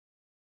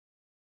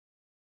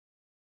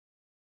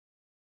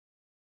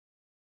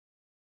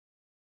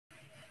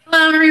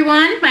Hello,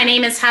 everyone. My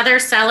name is Heather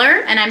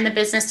Seller, and I'm the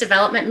Business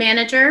Development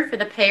Manager for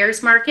the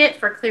Payers Market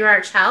for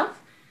ClearArch Health.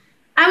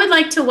 I would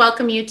like to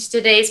welcome you to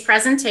today's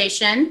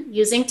presentation,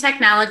 Using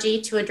Technology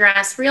to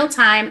Address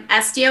Real-Time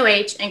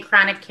SDoH and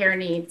Chronic Care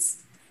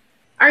Needs.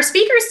 Our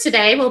speakers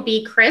today will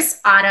be Chris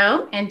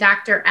Otto and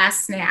Dr.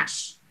 S.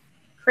 Nash.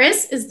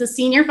 Chris is the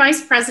Senior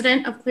Vice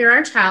President of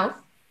ClearArch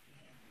Health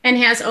and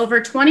has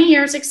over 20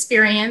 years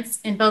experience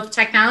in both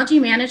technology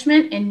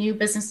management and new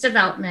business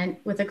development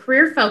with a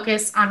career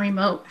focus on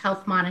remote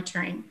health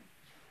monitoring.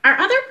 Our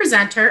other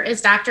presenter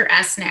is Dr.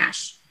 S.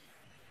 Nash.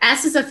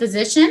 S is a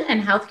physician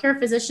and healthcare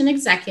physician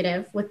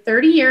executive with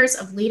 30 years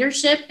of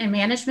leadership and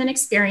management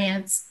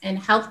experience in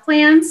health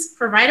plans,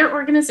 provider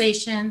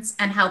organizations,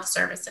 and health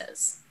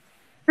services.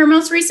 Her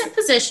most recent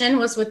position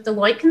was with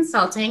Deloitte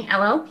Consulting,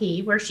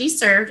 LLP, where she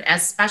served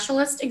as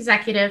Specialist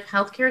Executive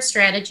Healthcare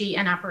Strategy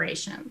and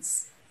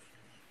Operations.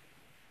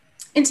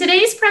 In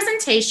today's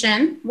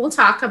presentation, we'll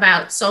talk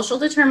about social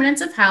determinants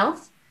of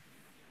health,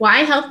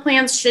 why health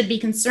plans should be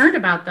concerned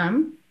about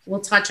them. We'll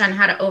touch on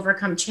how to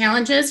overcome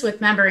challenges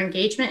with member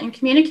engagement and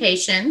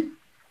communication,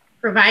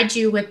 provide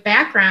you with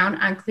background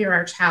on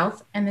ClearArch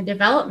Health and the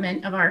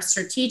development of our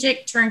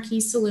strategic turnkey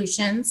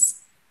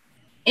solutions,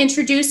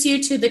 introduce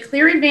you to the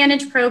Clear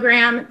Advantage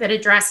program that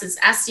addresses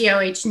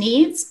SDoH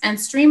needs and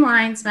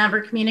streamlines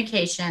member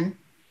communication,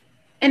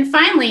 and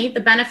finally, the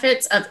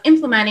benefits of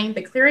implementing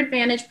the Clear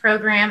Advantage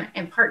program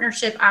and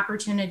partnership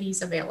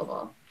opportunities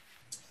available.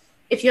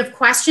 If you have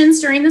questions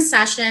during the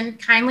session,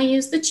 kindly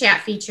use the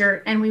chat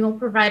feature and we will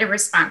provide a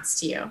response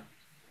to you.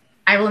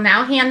 I will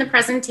now hand the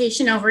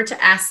presentation over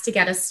to S to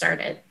get us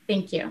started.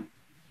 Thank you.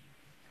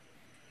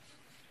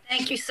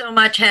 Thank you so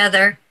much,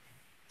 Heather.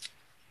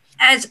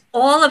 As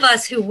all of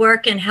us who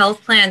work in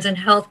health plans and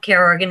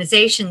healthcare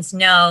organizations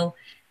know,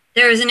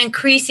 there is an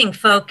increasing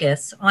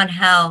focus on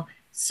how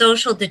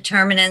social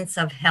determinants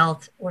of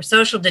health or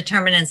social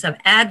determinants of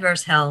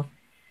adverse health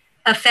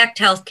affect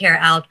healthcare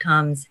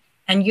outcomes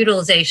and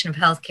utilization of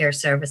healthcare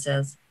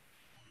services.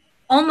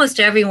 Almost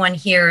everyone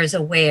here is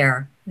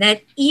aware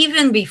that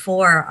even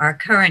before our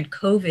current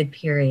COVID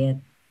period,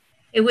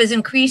 it was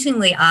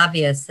increasingly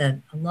obvious that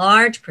a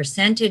large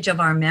percentage of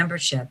our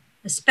membership,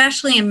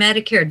 especially in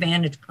Medicare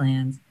Advantage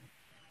plans,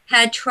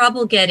 had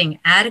trouble getting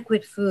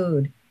adequate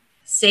food,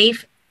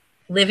 safe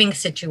living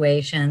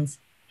situations,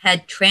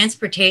 had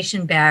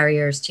transportation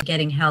barriers to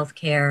getting health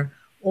care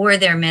or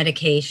their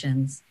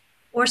medications,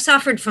 or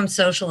suffered from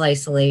social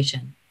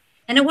isolation.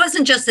 And it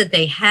wasn't just that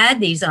they had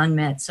these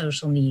unmet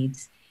social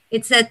needs,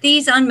 it's that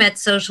these unmet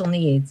social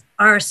needs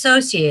are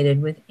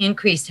associated with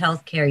increased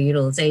healthcare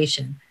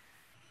utilization,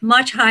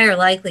 much higher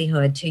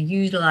likelihood to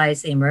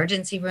utilize the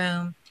emergency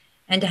room,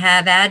 and to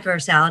have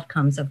adverse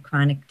outcomes of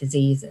chronic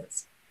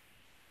diseases.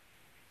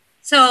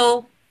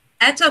 So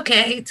that's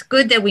okay, it's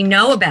good that we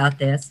know about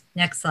this.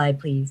 Next slide,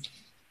 please.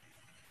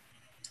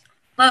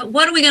 But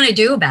what are we going to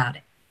do about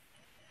it?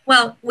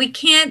 Well, we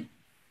can't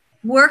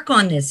work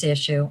on this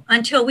issue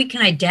until we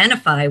can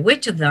identify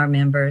which of our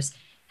members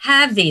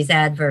have these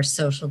adverse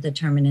social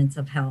determinants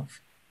of health.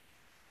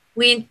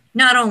 We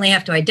not only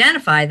have to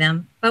identify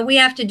them, but we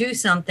have to do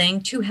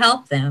something to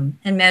help them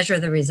and measure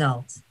the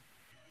results.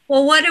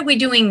 Well, what are we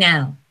doing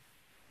now?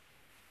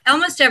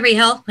 Almost every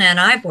health plan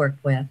I've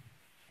worked with,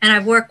 and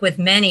I've worked with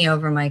many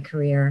over my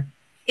career,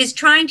 is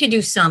trying to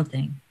do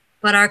something.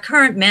 But our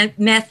current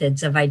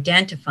methods of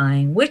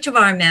identifying which of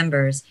our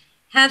members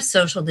have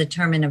social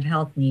determinant of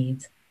health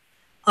needs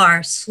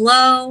are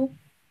slow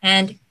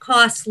and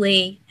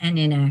costly and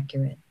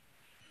inaccurate.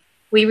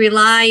 We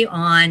rely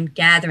on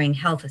gathering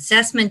health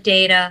assessment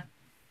data,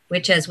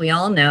 which, as we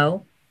all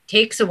know,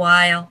 takes a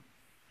while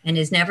and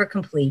is never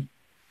complete.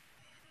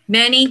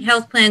 Many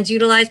health plans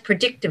utilize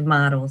predictive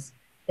models.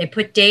 They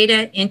put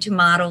data into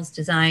models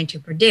designed to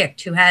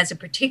predict who has a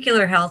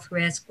particular health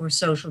risk or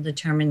social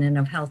determinant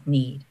of health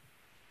need.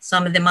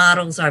 Some of the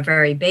models are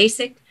very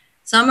basic.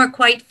 Some are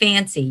quite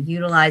fancy,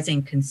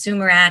 utilizing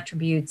consumer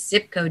attributes,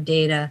 zip code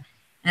data,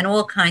 and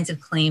all kinds of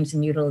claims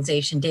and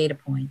utilization data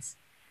points.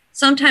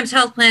 Sometimes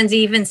health plans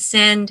even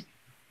send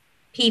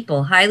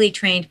people, highly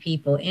trained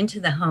people,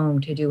 into the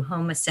home to do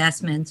home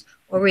assessments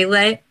or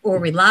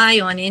rely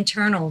on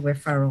internal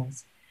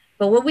referrals.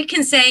 But what we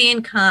can say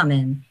in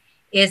common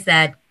is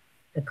that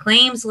the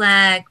claims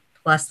lag,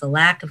 plus the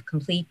lack of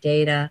complete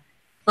data,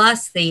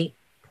 plus the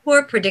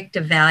poor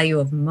predictive value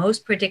of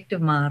most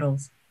predictive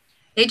models,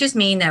 they just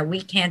mean that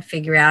we can't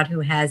figure out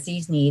who has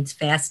these needs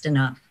fast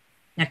enough.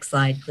 Next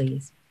slide,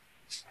 please.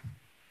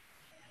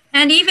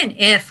 And even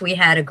if we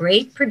had a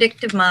great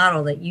predictive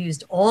model that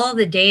used all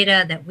the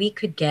data that we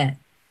could get,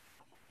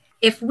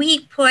 if we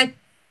put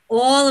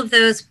all of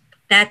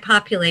that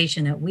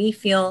population that we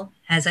feel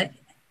has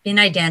been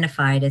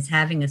identified as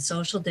having a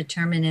social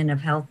determinant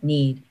of health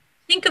need,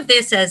 think of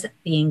this as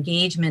the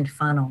engagement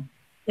funnel.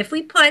 If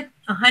we put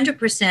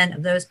 100%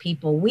 of those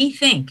people we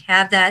think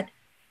have that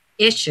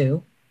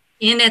issue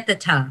in at the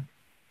top,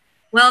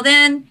 well,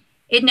 then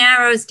it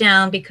narrows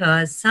down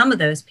because some of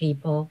those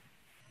people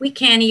we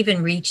can't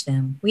even reach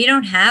them. We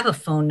don't have a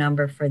phone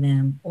number for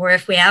them, or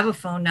if we have a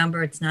phone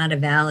number, it's not a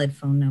valid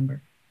phone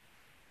number.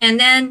 And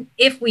then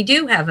if we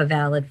do have a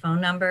valid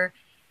phone number,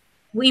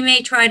 we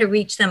may try to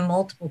reach them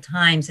multiple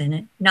times and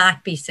it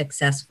not be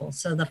successful.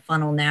 So the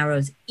funnel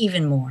narrows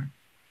even more.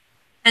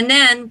 And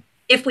then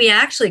if we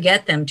actually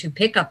get them to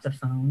pick up the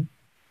phone,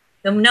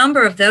 the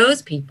number of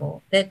those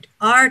people that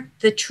are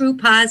the true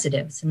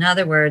positives, in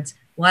other words,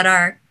 what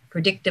our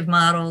predictive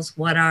models,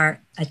 what our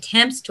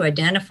attempts to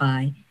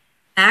identify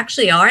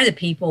actually are the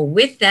people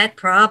with that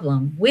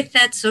problem, with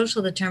that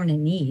social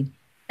determinant need,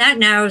 that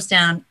narrows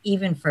down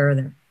even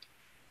further.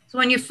 So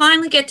when you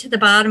finally get to the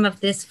bottom of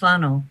this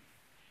funnel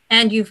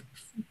and you've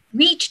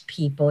reached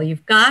people,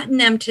 you've gotten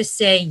them to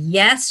say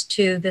yes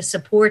to the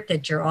support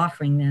that you're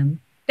offering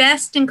them,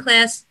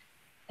 best-in-class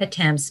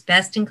attempts,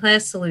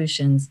 best-in-class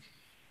solutions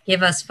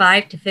give us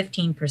 5 to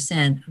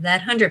 15% of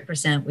that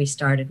 100% we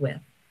started with.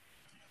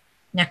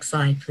 Next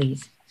slide,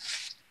 please.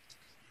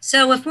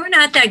 So if we're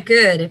not that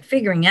good at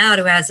figuring out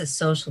who has a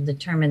social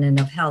determinant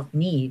of health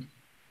need,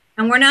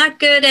 and we're not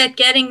good at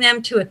getting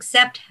them to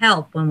accept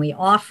help when we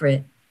offer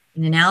it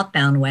in an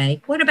outbound way,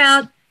 what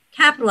about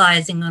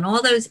capitalizing on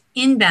all those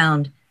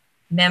inbound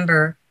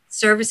member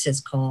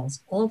services calls,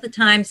 all the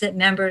times that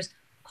members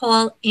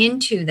call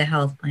into the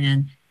health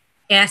plan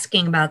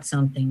asking about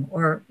something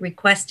or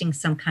requesting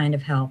some kind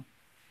of help?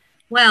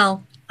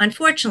 Well,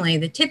 unfortunately,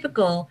 the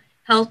typical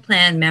health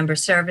plan member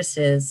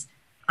services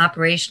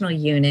operational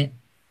unit,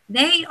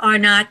 they are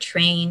not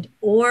trained,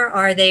 or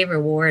are they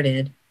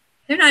rewarded?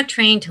 They're not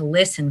trained to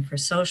listen for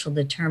social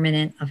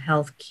determinant of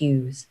health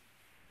cues.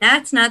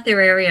 That's not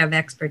their area of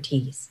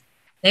expertise.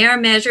 They are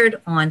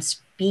measured on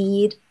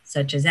speed,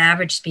 such as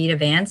average speed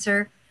of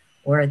answer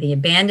or the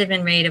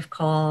abandonment rate of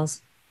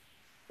calls.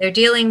 They're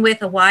dealing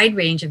with a wide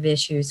range of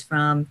issues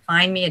from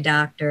find me a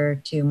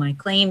doctor to my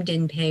claim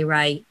didn't pay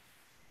right.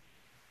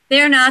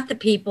 They're not the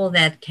people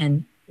that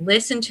can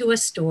listen to a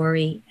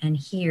story and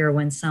hear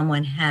when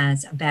someone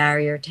has a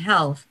barrier to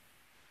health,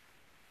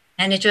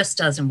 and it just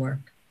doesn't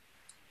work.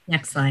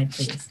 Next slide,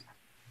 please.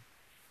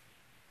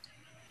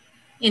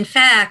 In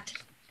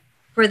fact,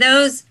 for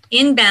those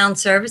inbound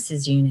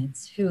services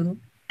units who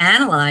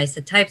analyze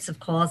the types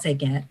of calls they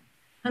get,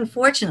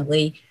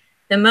 unfortunately,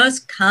 the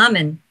most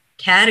common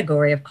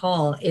category of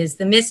call is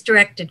the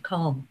misdirected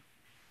call.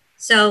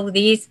 So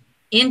these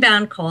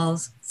inbound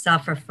calls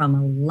suffer from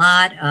a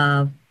lot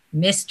of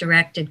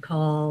misdirected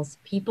calls,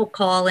 people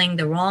calling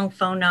the wrong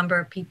phone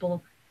number,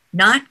 people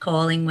not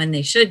calling when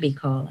they should be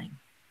calling.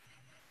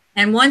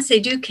 And once they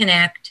do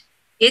connect,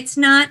 it's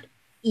not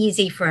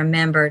easy for a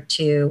member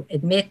to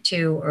admit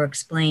to or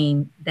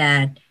explain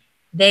that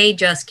they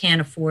just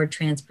can't afford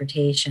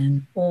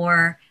transportation,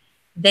 or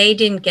they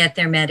didn't get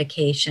their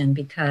medication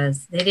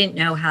because they didn't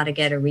know how to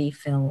get a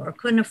refill or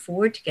couldn't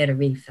afford to get a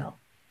refill.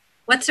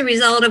 What's the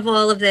result of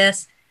all of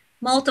this?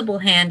 Multiple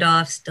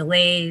handoffs,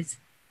 delays,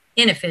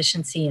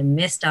 inefficiency, and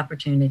missed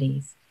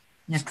opportunities.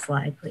 Next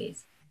slide,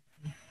 please.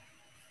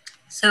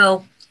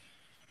 So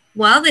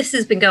while this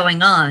has been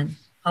going on,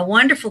 a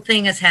wonderful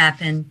thing has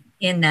happened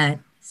in that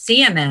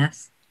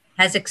CMS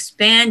has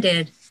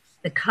expanded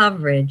the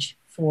coverage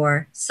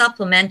for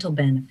supplemental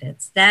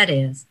benefits. That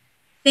is,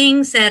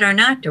 things that are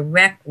not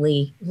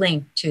directly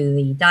linked to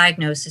the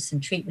diagnosis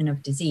and treatment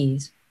of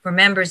disease for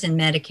members in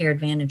Medicare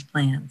Advantage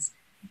plans.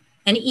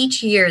 And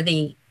each year,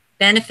 the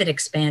benefit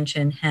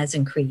expansion has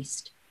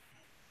increased.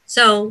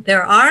 So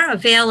there are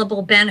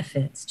available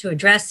benefits to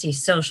address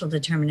these social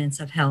determinants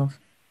of health.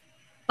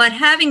 But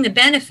having the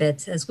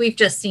benefits, as we've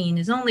just seen,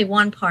 is only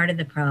one part of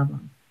the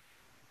problem.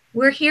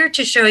 We're here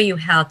to show you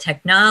how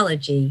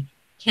technology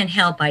can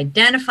help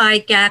identify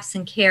gaps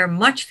in care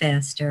much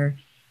faster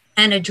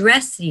and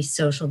address these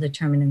social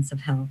determinants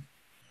of health.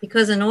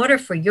 Because in order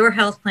for your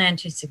health plan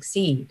to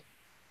succeed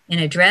in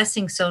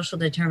addressing social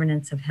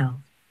determinants of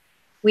health,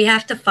 we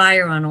have to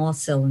fire on all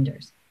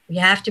cylinders. We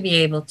have to be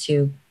able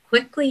to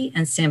quickly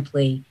and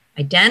simply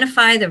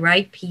identify the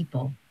right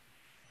people,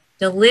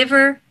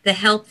 deliver the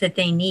help that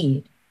they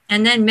need,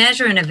 and then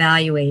measure and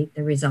evaluate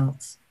the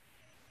results.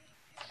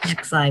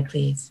 Next slide,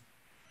 please.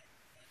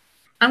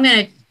 I'm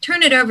going to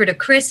turn it over to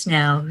Chris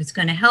now, who's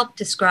going to help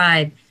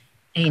describe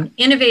an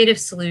innovative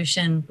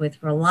solution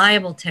with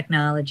reliable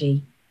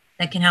technology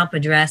that can help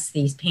address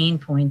these pain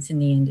points in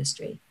the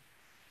industry.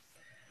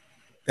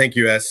 Thank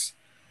you, S.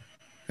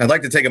 I'd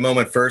like to take a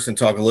moment first and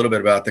talk a little bit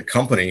about the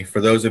company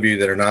for those of you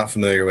that are not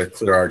familiar with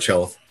ClearArch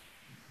Health.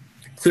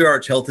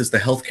 ClearArch Health is the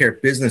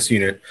healthcare business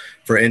unit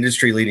for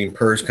industry-leading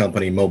PERS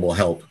company Mobile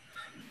Help.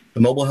 The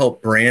Mobile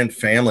Help brand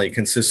family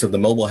consists of the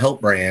Mobile Help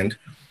brand,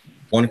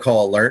 One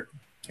Call Alert,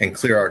 and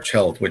ClearArch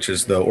Health, which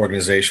is the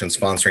organization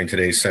sponsoring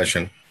today's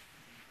session.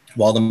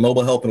 While the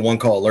Mobile Help and One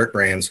Call Alert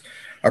brands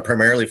are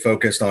primarily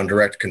focused on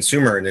direct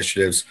consumer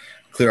initiatives,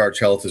 ClearArch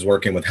Health is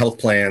working with health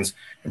plans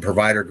and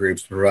provider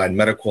groups to provide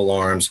medical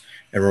alarms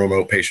and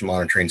remote patient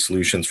monitoring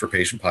solutions for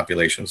patient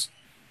populations.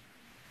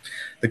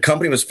 The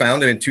company was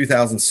founded in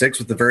 2006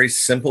 with a very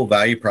simple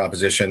value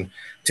proposition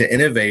to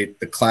innovate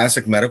the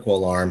classic medical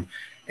alarm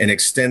and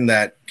extend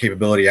that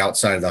capability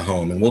outside of the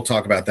home. And we'll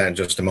talk about that in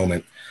just a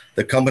moment.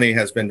 The company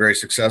has been very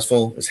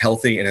successful, is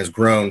healthy, and has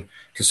grown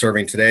to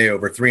serving today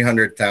over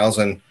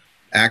 300,000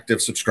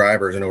 active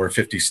subscribers in over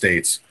 50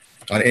 states.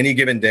 On any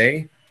given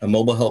day, a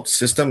mobile health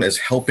system is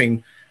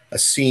helping a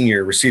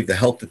senior receive the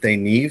help that they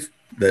need,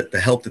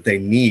 the help that they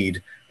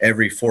need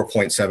every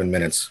 4.7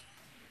 minutes.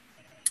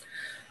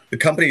 The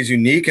company is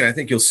unique, and I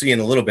think you'll see in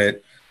a little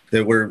bit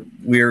that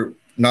we're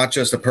not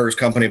just a PERS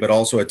company, but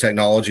also a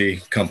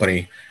technology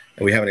company,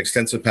 and we have an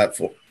extensive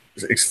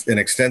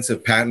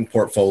patent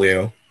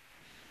portfolio,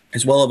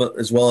 as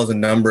well as a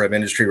number of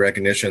industry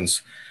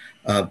recognitions.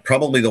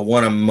 Probably the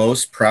one I'm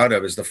most proud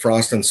of is the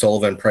Frost &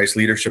 Sullivan Price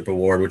Leadership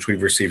Award, which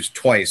we've received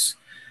twice,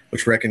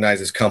 which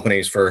recognizes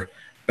companies for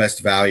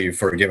best value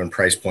for a given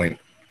price point.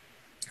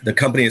 The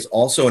company is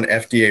also an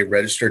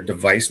FDA-registered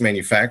device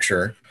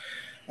manufacturer,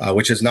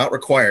 which is not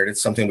required.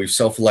 It's something we've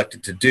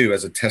self-elected to do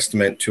as a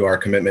testament to our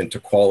commitment to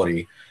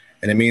quality.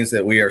 And it means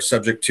that we are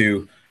subject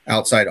to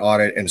outside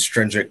audit and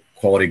stringent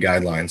quality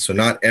guidelines. So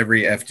not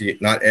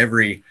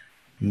every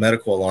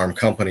medical alarm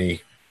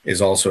company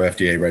is also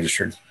FDA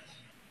registered.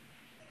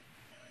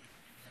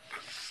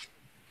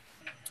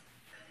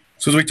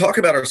 So as we talk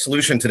about our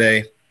solution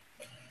today,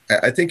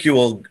 I think you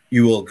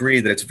will agree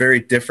that it's very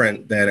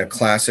different than a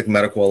classic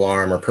medical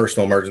alarm or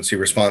personal emergency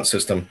response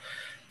system.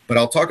 But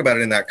I'll talk about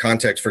it in that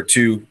context for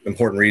two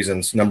important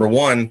reasons. Number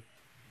one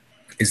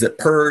is that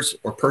PERS,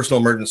 or personal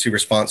emergency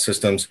response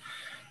systems,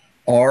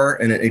 are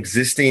an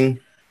existing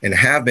and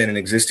have been an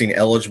existing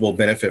eligible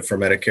benefit for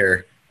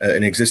Medicare,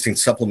 an existing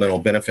supplemental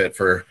benefit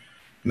for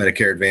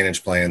Medicare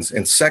Advantage plans.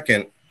 And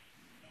second,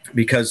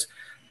 because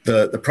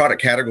the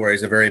product category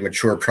is a very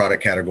mature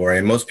product category,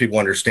 and most people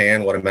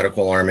understand what a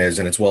medical alarm is,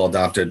 and it's well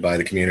adopted by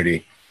the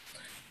community.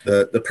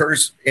 The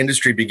PERS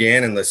industry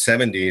began in the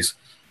 70s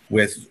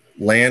with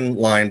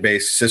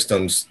landline-based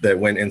systems that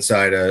went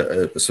inside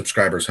a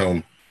subscriber's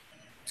home.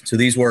 So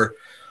these were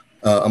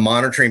a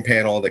monitoring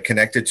panel that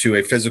connected to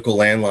a physical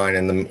landline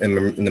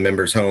in the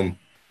member's home.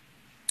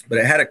 But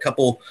it had a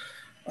couple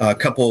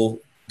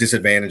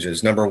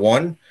disadvantages. Number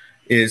one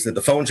is that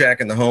the phone jack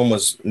in the home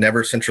was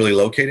never centrally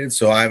located.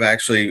 So I've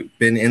actually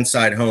been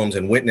inside homes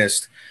and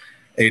witnessed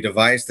a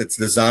device that's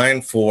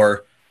designed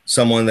for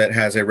someone that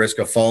has a risk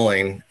of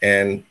falling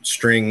and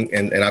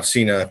I've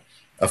seen a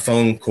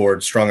phone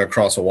cord strung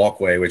across a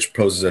walkway, which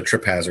poses a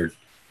trip hazard.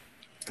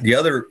 The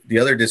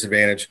other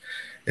disadvantage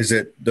is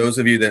that those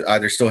of you that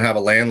either still have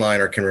a landline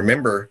or can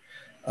remember,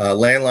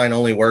 landline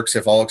only works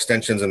if all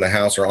extensions in the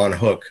house are on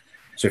hook.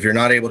 So if you're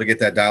not able to get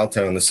that dial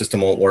tone, the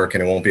system won't work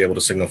and it won't be able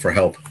to signal for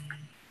help.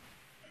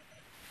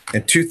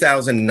 In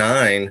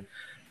 2009,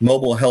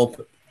 Mobile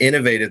Help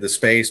innovated the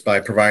space by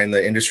providing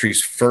the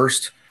industry's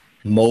first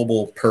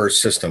mobile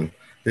PERS system.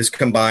 This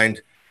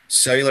combined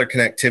cellular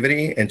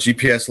connectivity and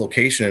GPS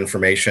location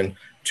information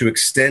to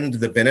extend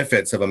the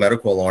benefits of a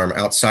medical alarm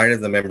outside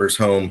of the member's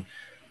home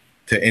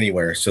to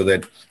anywhere, so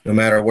that no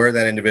matter where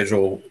that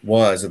individual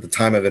was at the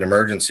time of an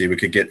emergency, we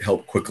could get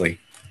help quickly.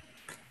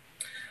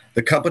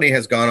 The company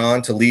has gone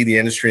on to lead the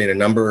industry in a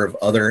number of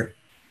other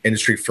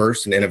industry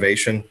firsts in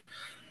innovation,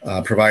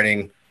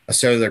 providing a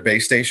cellular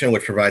base station,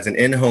 which provides an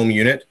in-home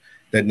unit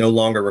that no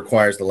longer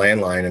requires the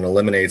landline and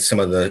eliminates some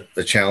of the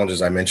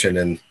challenges I mentioned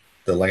in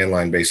the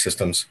landline-based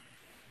systems.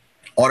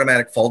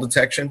 Automatic fall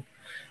detection,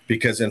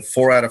 because in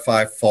 4 out of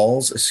 5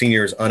 falls, a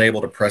senior is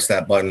unable to press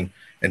that button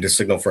and to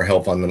signal for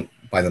help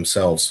by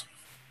themselves.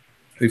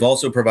 We've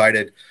also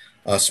provided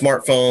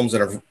smartphones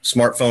and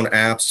smartphone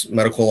apps,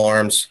 medical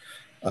alarms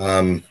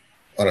on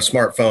a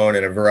smartphone,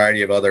 and a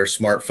variety of other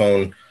smart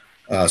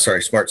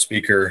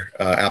speaker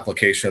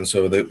applications.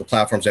 So the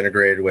platform's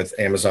integrated with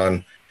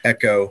Amazon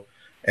Echo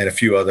and a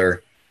few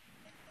other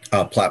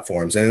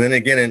platforms. And then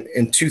again,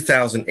 in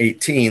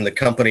 2018, the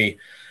company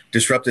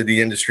disrupted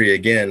the industry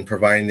again,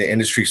 providing the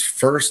industry's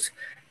first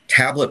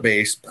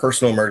tablet-based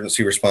personal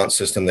emergency response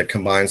system that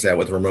combines that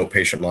with remote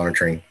patient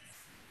monitoring.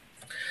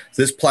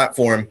 This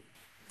platform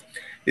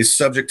is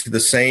subject to the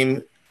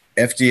same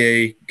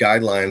FDA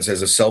guidelines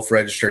as a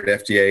self-registered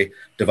FDA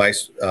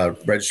device,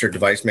 registered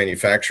device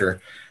manufacturer,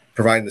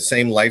 providing the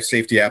same life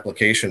safety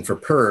application for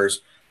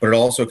PERS, but it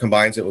also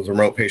combines it with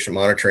remote patient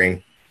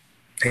monitoring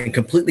and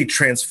completely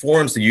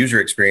transforms the user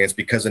experience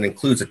because it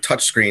includes a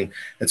touch screen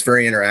that's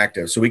very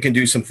interactive. So we can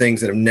do some things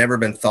that have never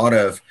been thought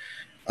of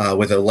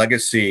with a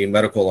legacy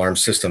medical alarm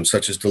system,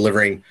 such as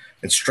delivering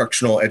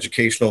instructional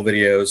educational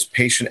videos,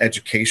 patient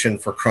education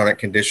for chronic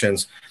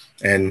conditions,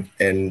 and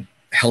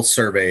health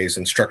surveys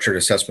and structured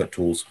assessment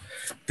tools.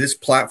 This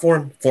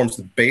platform forms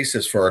the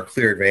basis for our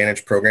Clear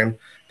Advantage program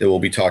that we'll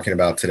be talking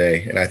about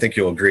today. And I think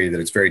you'll agree that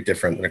it's very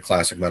different than a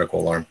classic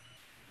medical alarm.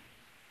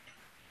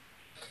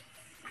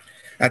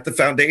 At the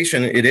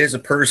foundation, it is a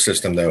PERS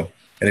system, though,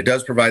 and it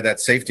does provide that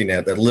safety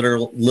net, that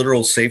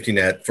literal safety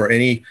net for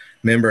any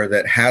member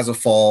that has a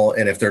fall,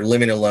 and if they're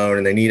living alone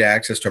and they need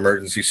access to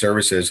emergency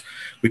services,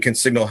 we can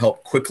signal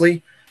help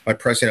quickly by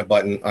pressing a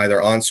button either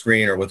on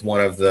screen or with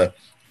one of the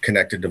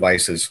connected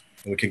devices.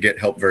 And we can get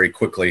help very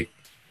quickly.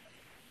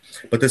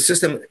 But the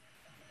system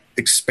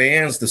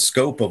expands the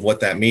scope of what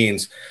that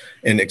means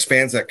and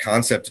expands that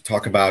concept to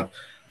talk about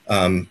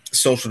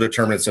social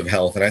determinants of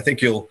health. And I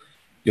think you'll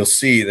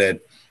see that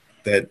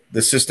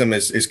the system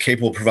is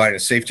capable of providing a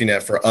safety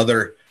net for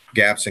other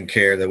gaps in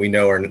care that we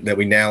know that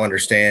we now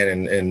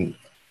understand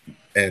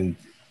and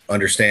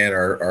understand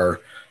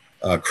are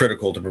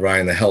critical to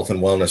providing the health and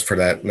wellness for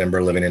that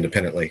member living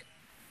independently.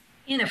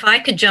 And if I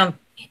could jump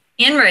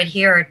in right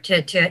here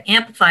to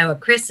amplify what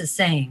Chris is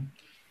saying.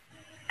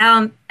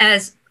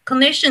 As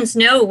clinicians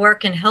know,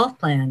 work in health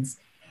plans,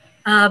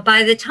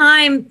 by the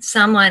time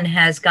someone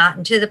has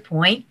gotten to the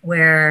point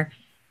where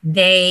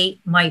they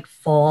might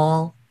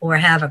fall or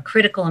have a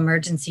critical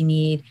emergency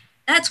need,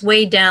 that's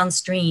way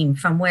downstream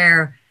from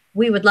where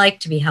we would like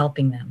to be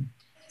helping them.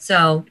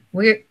 So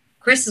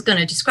Chris is going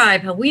to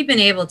describe how we've been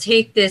able to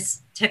take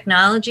this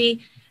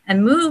technology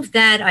and move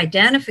that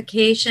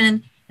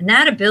identification and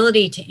that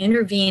ability to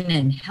intervene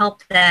and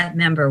help that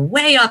member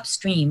way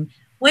upstream,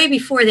 way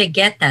before they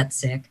get that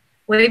sick,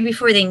 way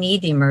before they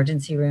need the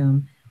emergency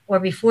room, or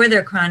before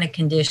their chronic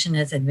condition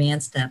has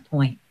advanced that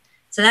point.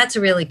 So that's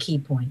a really key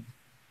point.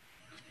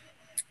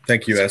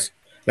 Thank you, S.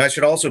 And I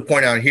should also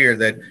point out here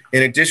that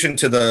in addition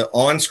to the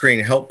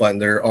on-screen help button,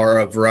 there are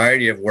a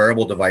variety of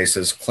wearable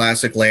devices,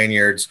 classic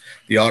lanyards,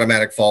 the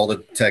automatic fall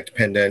detect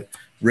pendant,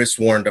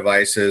 wrist-worn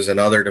devices, and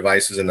other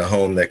devices in the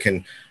home that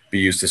can be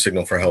used to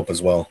signal for help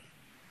as well.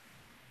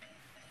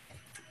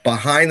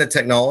 Behind the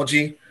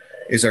technology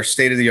is our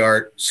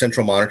state-of-the-art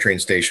central monitoring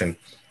station.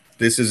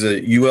 This is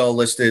a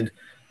UL-listed,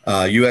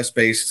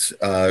 US-based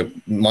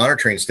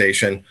monitoring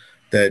station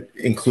that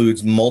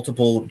includes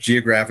multiple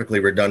geographically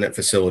redundant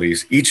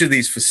facilities. Each of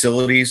these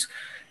facilities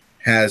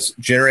has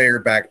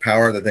generator-backed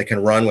power that they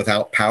can run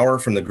without power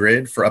from the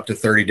grid for up to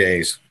 30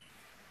 days.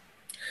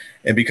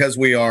 And because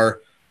we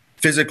are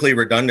physically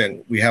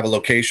redundant, we have a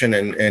location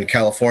in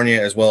California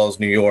as well as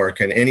New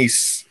York, and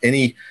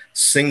any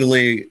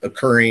singly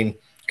occurring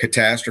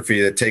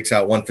catastrophe that takes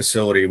out one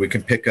facility, we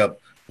can pick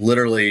up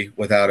literally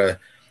without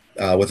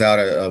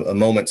a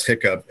moment's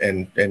hiccup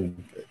and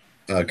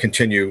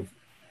continue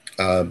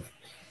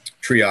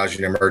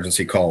triaging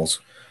emergency calls.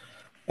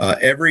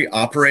 Every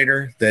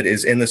operator that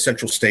is in the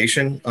central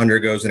station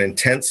undergoes an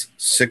intense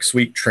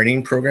 6-week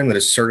training program that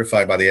is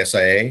certified by the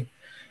SIA,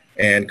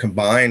 and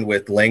combined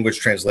with language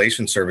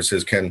translation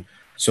services can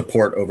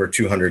support over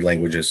 200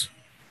 languages.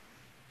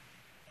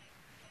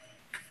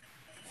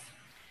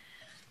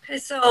 Okay,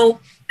 so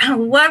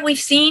what we've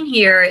seen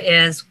here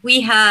is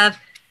we have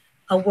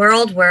a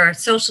world where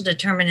social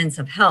determinants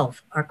of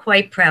health are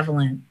quite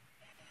prevalent.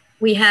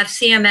 We have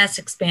CMS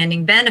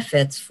expanding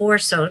benefits for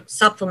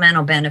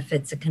supplemental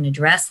benefits that can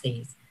address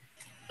these.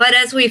 But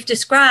as we've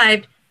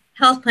described,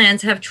 health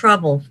plans have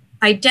trouble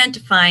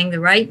identifying the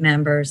right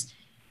members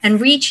and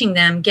reaching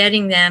them,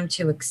 getting them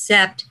to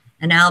accept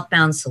an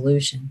outbound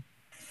solution.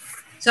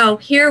 So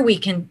here we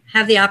can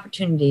have the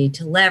opportunity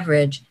to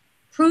leverage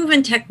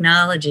proven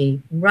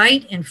technology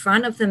right in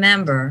front of the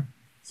member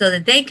so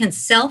that they can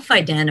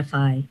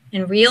self-identify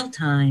in real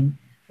time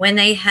when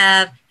they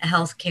have a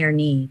healthcare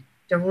need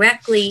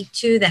directly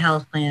to the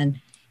health plan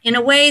in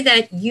a way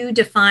that you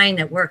define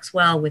that works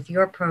well with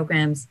your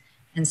programs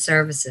and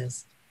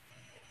services.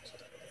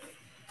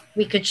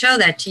 We could show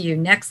that to you.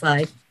 Next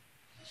slide.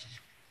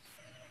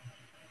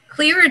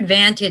 Clear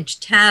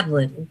Advantage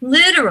tablet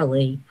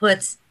literally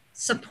puts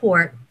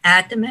support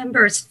at the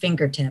member's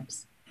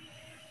fingertips.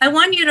 I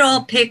want you to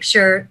all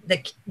picture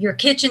your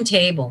kitchen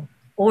table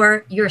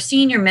or your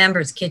senior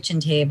member's kitchen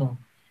table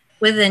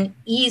with an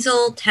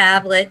easel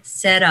tablet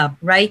set up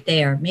right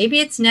there. Maybe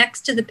it's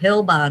next to the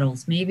pill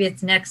bottles. Maybe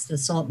it's next to the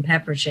salt and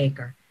pepper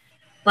shaker.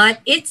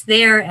 But it's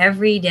there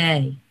every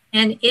day,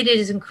 and it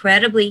is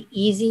incredibly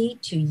easy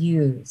to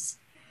use.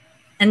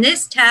 And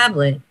this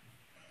tablet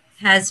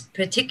has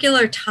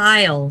particular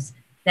tiles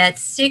that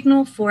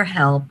signal for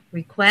help,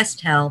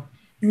 request help,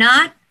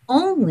 not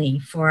only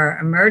for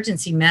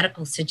emergency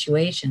medical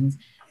situations,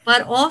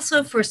 but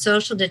also for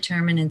social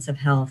determinants of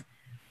health,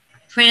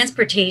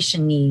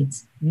 transportation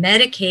needs,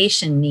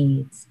 medication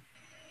needs,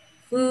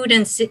 food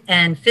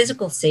and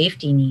physical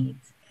safety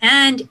needs.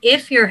 And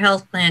if your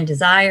health plan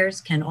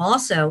desires, can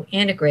also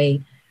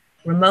integrate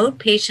remote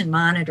patient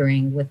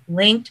monitoring with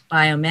linked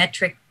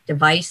biometric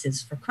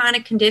devices for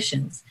chronic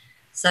conditions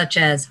such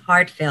as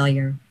heart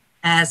failure,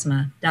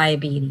 asthma,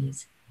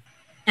 diabetes.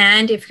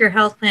 And if your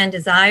health plan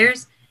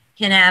desires,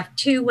 can have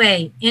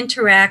two-way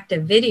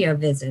interactive video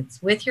visits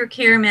with your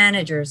care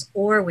managers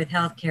or with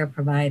healthcare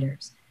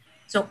providers.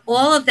 So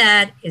all of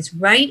that is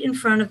right in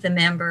front of the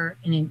member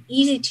in an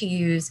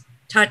easy-to-use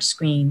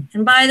touchscreen.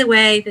 And by the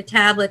way, the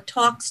tablet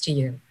talks to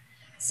you.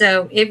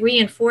 So it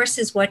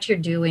reinforces what you're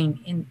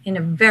doing in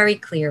a very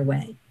clear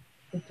way.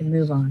 We can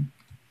move on.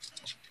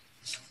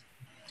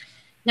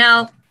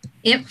 Now,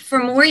 for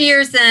more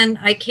years than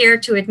I care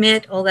to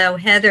admit, although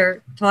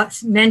Heather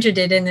mentioned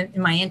it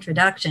in my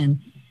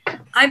introduction,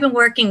 I've been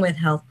working with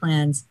health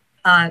plans,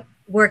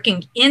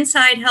 working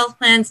inside health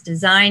plans,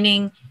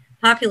 designing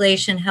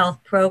population health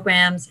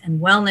programs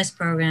and wellness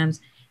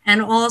programs,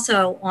 and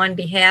also on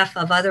behalf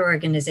of other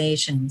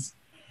organizations.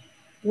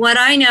 what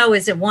I know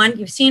is that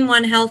you've seen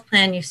one health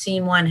plan, you've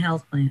seen one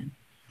health plan.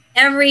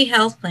 Every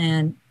health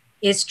plan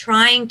is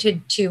trying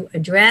to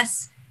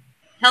address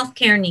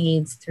healthcare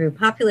needs through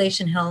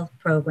population health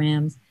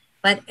programs,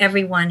 but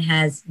everyone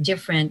has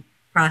different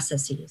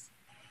processes.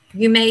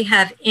 You may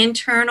have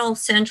internal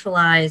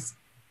centralized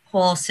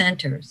call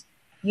centers.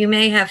 You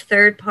may have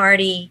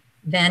third-party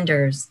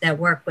vendors that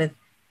work with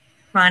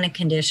chronic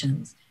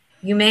conditions.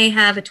 You may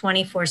have a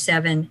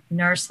 24/7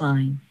 nurse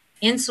line,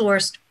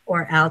 insourced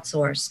or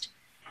outsourced.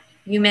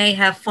 You may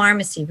have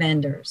pharmacy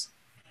vendors.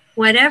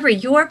 Whatever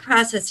your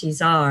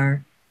processes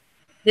are,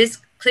 this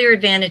Clear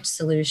Advantage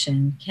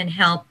solution can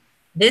help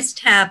this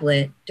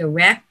tablet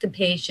direct the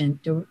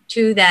patient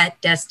to that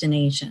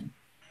destination,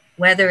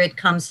 whether it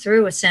comes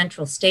through a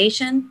central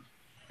station,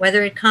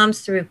 whether it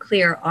comes through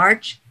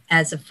ClearArch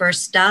as a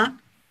first stop,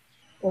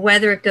 or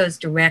whether it goes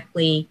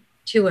directly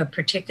to a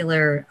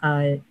particular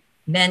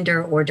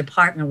vendor or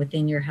department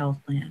within your health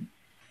plan.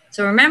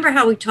 So remember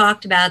how we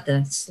talked about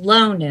the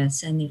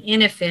slowness and the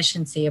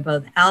inefficiency of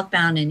both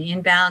outbound and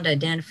inbound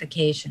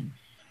identification.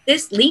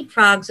 This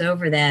leapfrogs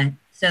over that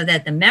so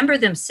that the member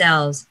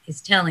themselves is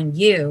telling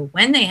you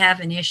when they have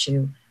an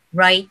issue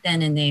right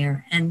then and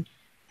there. And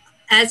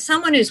as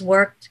someone who's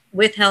worked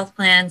with health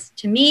plans,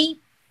 to me,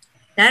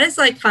 that is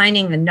like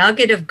finding a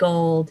nugget of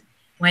gold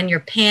when you're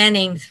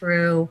panning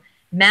through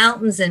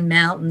mountains and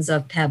mountains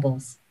of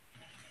pebbles,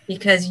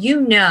 because you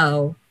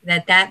know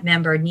that that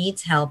member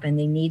needs help and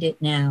they need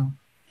it now.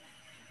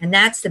 And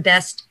that's the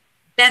best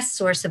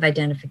source of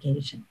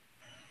identification.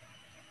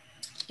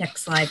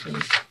 Next slide,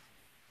 please.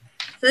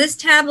 So this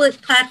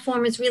tablet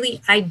platform is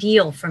really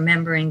ideal for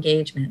member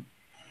engagement.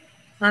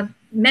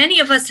 Many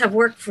of us have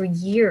worked for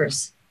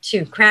years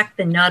to crack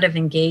the nut of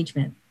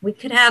engagement. We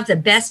could have the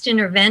best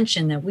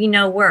intervention that we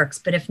know works,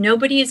 but if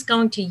nobody is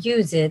going to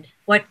use it,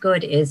 what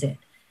good is it?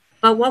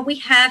 But what we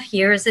have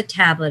here is a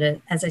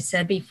tablet, as I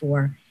said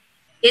before.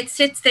 It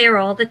sits there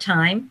all the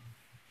time.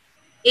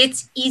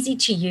 It's easy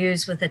to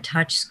use with a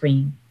touch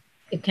screen.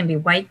 It can be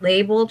white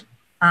labeled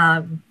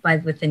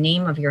with the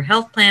name of your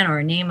health plan or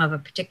a name of a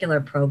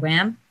particular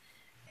program.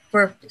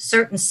 For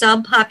certain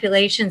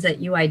subpopulations that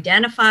you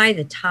identify,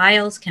 the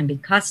tiles can be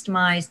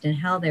customized and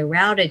how they're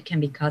routed can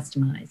be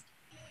customized.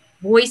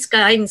 Voice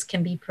guidance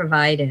can be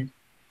provided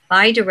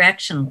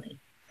bidirectionally.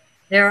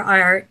 There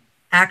are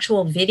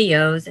actual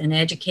videos and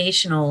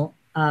educational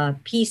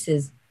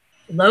pieces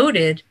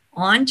loaded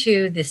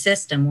onto the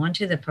system,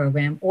 onto the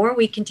program, or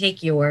we can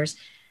take yours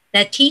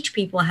that teach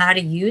people how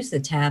to use the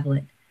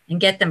tablet and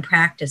get them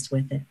practice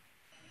with it.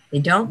 They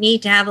don't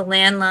need to have a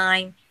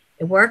landline.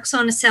 It works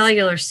on a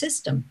cellular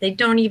system. They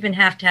don't even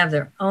have to have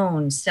their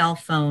own cell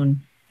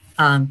phone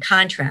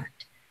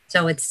contract.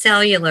 So it's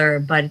cellular,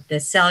 but the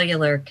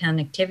cellular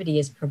connectivity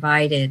is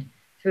provided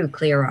through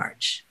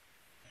ClearArch.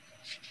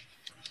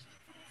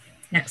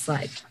 Next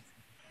slide.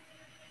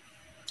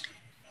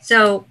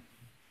 So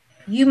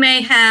you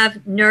may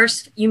have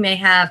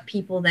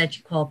people that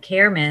you call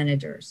care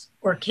managers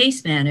or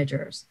case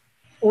managers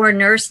or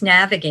nurse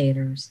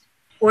navigators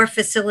or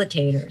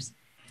facilitators.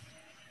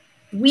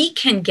 We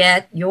can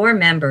get your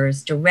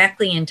members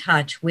directly in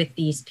touch with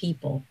these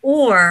people,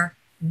 or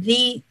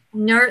the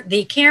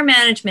care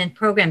management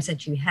programs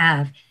that you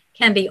have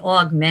can be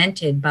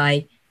augmented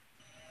by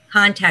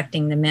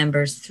contacting the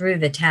members through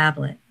the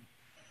tablet.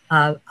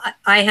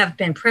 I have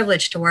been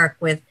privileged to work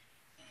with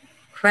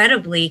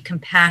incredibly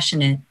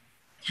compassionate,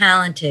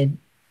 talented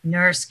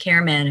nurse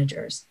care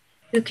managers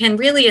who can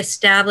really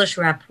establish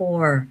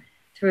rapport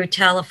through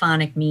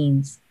telephonic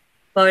means.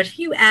 But if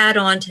you add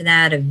on to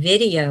that a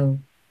video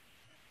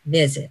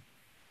visit,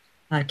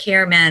 a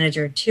care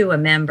manager to a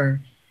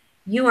member,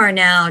 you are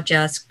now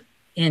just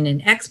in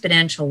an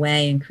exponential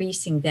way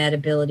increasing that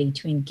ability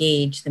to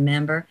engage the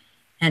member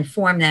and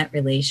form that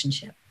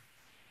relationship.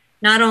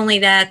 Not only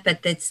that, but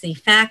it's the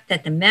fact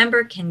that the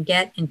member can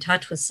get in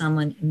touch with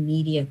someone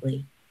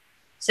immediately.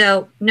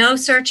 So no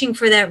searching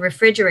for that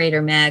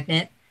refrigerator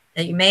magnet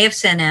that you may have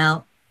sent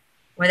out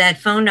or that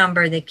phone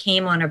number that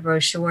came on a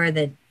brochure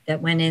that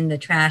went in the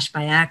trash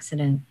by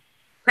accident.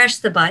 Press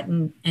the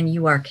button and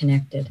you are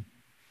connected.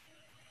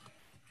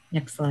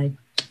 Next slide.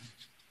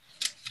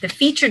 The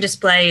feature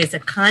display is a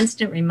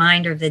constant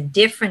reminder of the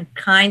different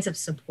kinds of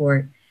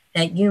support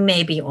that you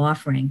may be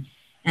offering.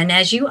 And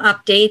as you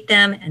update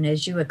them and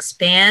as you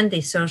expand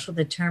the social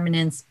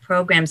determinants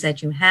programs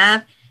that you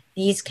have,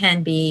 these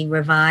can be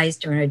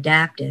revised or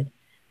adapted.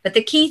 But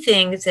the key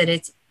thing is that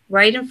it's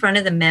right in front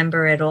of the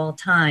member at all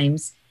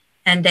times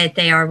and that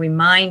they are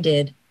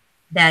reminded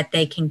that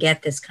they can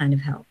get this kind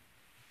of help.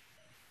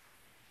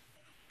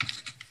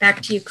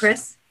 Back to you,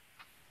 Chris.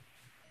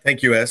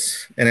 Thank you,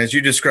 S. And as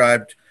you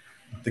described,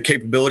 the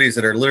capabilities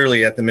that are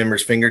literally at the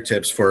member's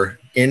fingertips for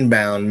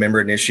inbound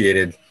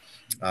member-initiated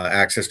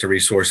access to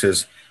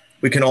resources,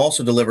 we can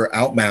also deliver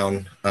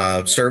outbound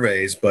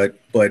surveys, but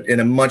in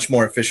a much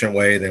more efficient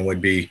way than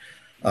would be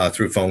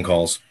through phone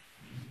calls.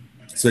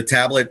 So the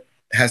tablet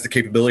has the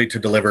capability to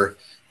deliver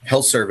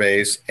health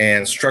surveys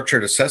and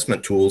structured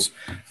assessment tools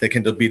that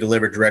can be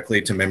delivered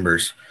directly to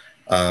members.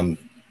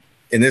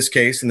 In this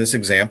case, in this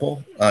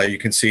example, you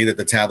can see that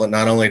the tablet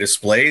not only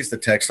displays the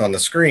text on the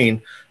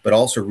screen, but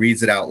also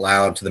reads it out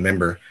loud to the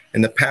member.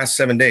 In the past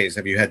 7 days,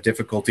 have you had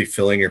difficulty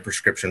filling your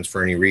prescriptions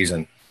for any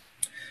reason?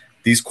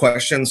 These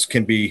questions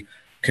can be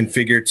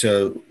configured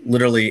to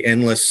literally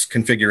endless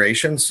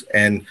configurations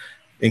and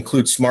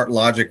include smart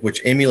logic,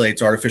 which emulates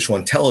artificial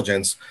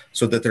intelligence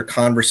so that they're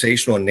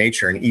conversational in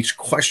nature, and each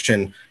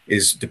question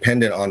is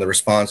dependent on the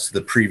response to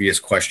the previous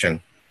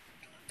question.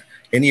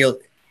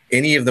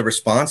 Any of the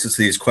responses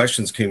to these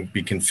questions can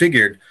be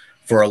configured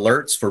for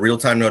alerts, for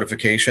real-time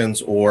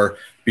notifications, or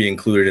be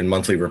included in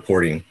monthly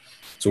reporting.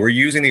 So we're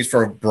using these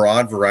for a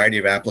broad variety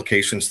of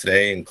applications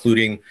today,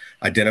 including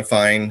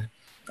identifying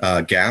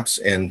gaps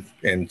in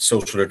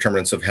social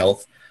determinants of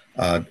health,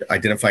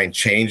 identifying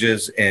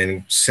changes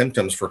and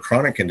symptoms for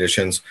chronic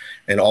conditions,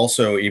 and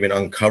also even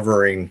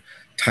uncovering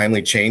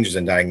timely changes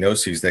in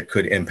diagnoses that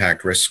could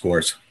impact risk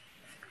scores.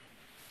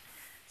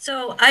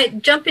 So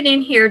jumping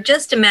in here,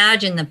 just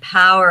imagine the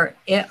power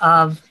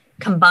of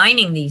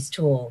combining these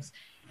tools.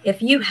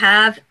 If you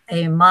have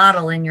a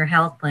model in your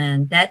health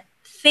plan that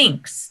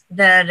thinks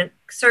that a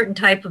certain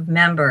type of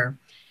member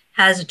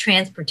has a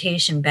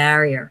transportation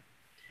barrier,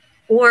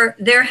 or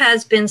there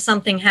has been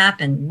something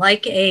happen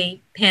like a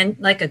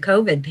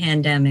COVID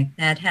pandemic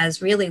that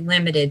has really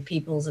limited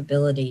people's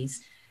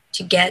abilities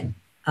to get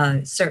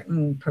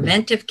certain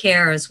preventive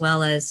care as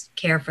well as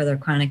care for their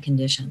chronic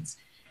conditions.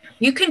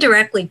 You can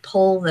directly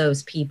poll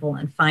those people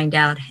and find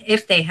out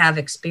if they have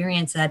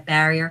experienced that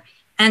barrier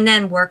and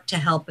then work to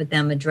help with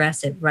them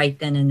address it right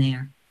then and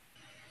there.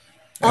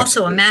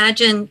 Also,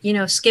 imagine,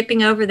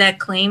 skipping over that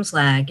claims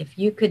lag. If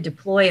you could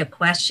deploy a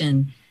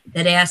question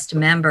that asked a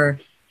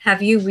member,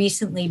 have you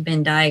recently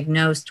been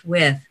diagnosed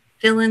with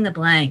fill in the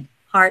blank,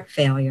 heart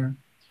failure?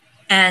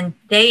 And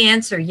they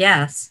answer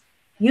yes,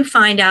 you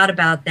find out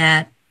about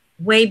that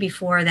way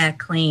before that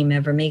claim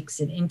ever makes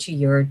it into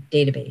your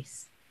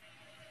database.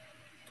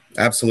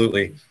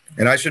 Absolutely.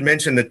 And I should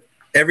mention that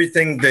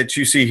everything that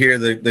you see here,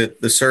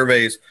 the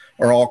surveys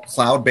are all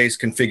cloud-based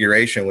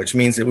configuration, which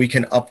means that we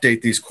can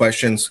update these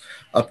questions,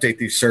 update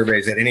these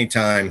surveys at any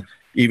time,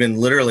 even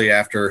literally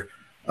after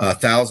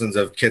thousands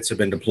of kits have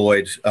been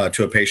deployed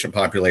to a patient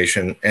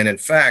population. And in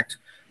fact,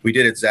 we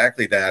did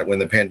exactly that when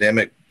the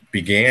pandemic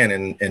began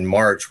in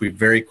March. We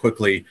very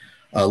quickly,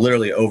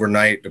 literally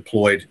overnight,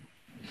 deployed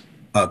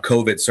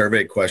COVID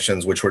survey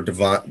questions, which were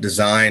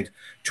designed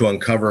to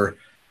uncover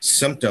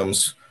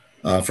symptoms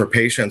for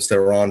patients that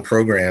were on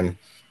program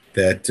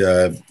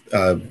that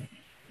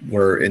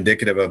were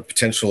indicative of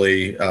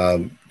potentially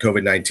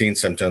COVID-19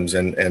 symptoms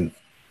and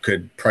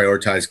could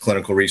prioritize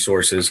clinical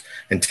resources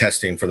and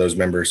testing for those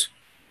members.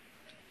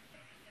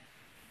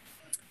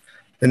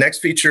 The next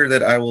feature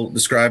that I will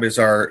describe is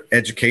our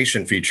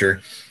education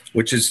feature,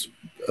 which is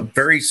a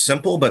very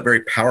simple but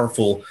very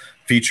powerful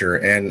feature.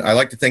 And I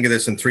like to think of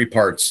this in three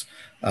parts.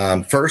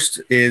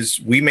 First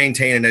is we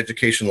maintain an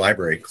education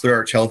library.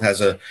 ClearArch Health has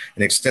an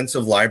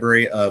extensive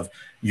library of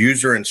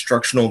user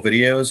instructional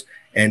videos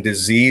and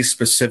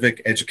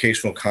disease-specific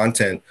educational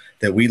content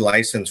that we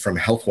license from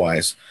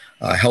HealthWise.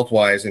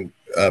 HealthWise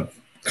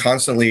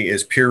constantly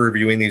is peer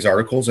reviewing these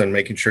articles and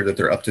making sure that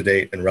they're up to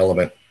date and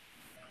relevant.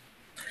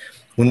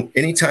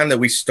 Anytime that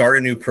we start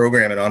a new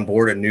program and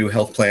onboard a new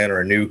health plan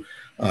or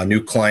a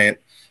new client,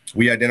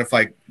 we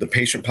identify the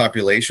patient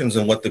populations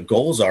and what the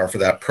goals are for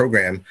that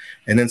program,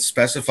 and then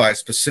specify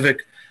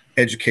specific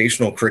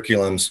educational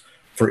curriculums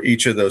for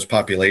each of those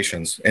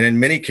populations. And in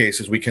many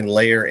cases, we can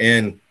layer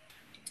in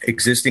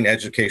existing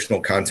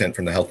educational content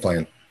from the health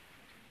plan.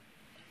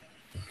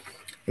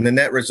 And the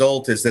net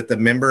result is that the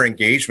member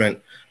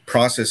engagement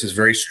process is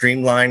very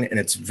streamlined and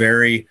it's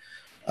very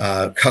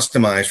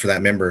customized for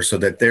that member so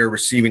that they're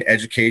receiving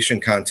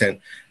education content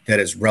that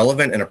is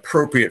relevant and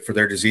appropriate for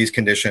their disease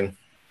condition,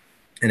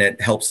 and it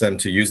helps them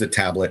to use the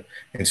tablet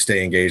and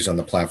stay engaged on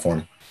the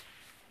platform.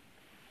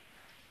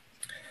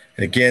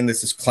 And again,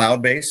 this is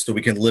cloud-based, so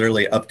we can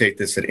literally update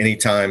this at any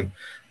time.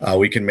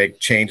 We can make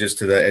changes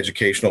to the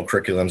educational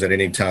curriculums at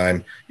any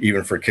time,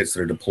 even for kids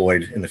that are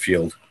deployed in the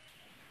field.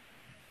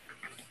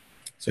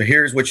 So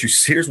here's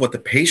what the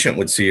patient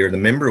would see or the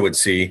member would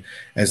see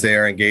as they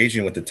are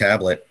engaging with the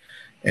tablet.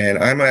 And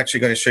I'm actually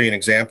going to show you an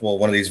example of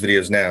one of these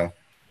videos now.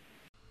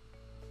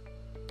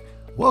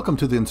 Welcome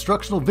to the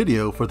instructional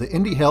video for the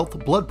Indie Health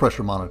blood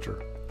pressure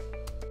monitor.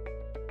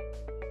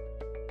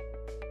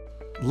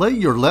 Lay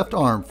your left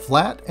arm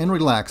flat and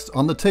relaxed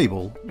on the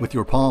table with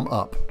your palm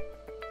up,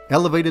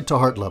 elevated to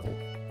heart level.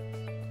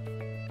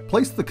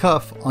 Place the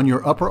cuff on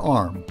your upper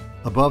arm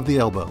above the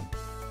elbow.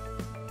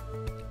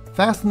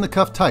 Fasten the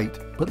cuff tight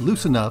but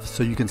loose enough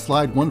so you can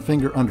slide one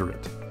finger under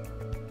it.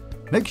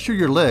 Make sure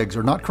your legs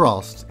are not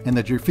crossed and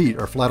that your feet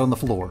are flat on the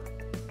floor.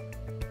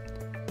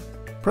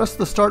 Press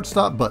the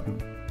start-stop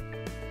button.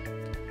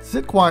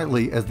 Sit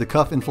quietly as the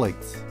cuff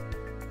inflates.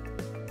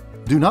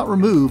 Do not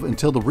remove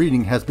until the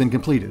reading has been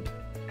completed.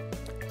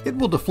 It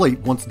will deflate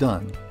once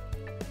done.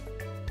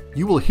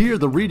 You will hear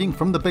the reading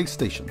from the base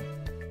station.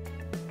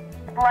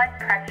 Blood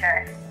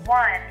pressure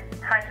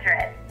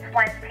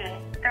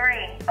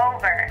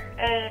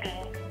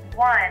 123/80.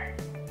 1.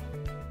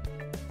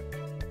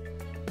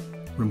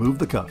 Remove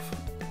the cuff.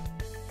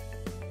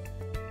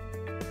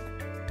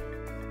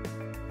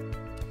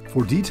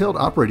 For detailed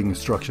operating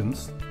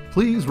instructions,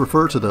 please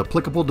refer to the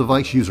applicable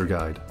device user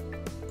guide.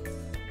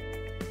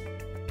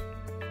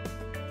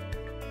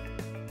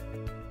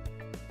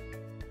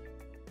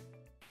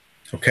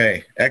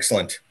 Okay,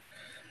 excellent.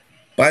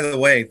 By the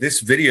way, this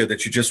video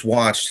that you just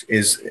watched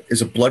is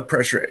a blood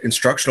pressure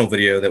instructional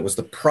video that was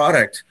the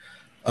product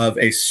of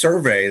a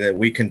survey that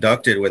we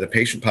conducted with a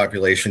patient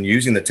population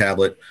using the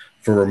tablet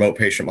for remote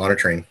patient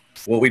monitoring.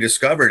 What we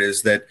discovered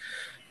is that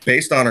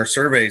based on our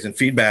surveys and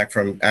feedback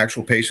from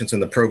actual patients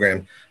in the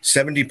program,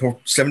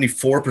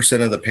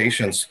 74% of the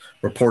patients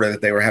reported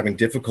that they were having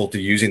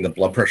difficulty using the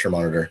blood pressure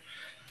monitor.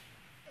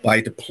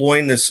 By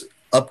deploying this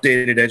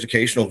updated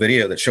educational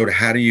video that showed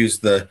how to use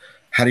the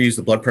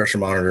blood pressure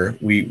monitor,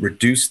 we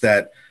reduced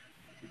that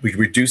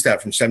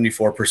from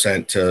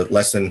 74% to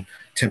less than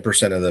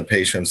 10% of the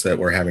patients that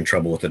were having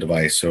trouble with the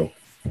device. So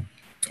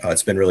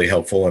it's been really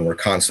helpful, and we're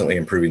constantly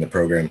improving the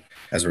program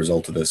as a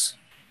result of this.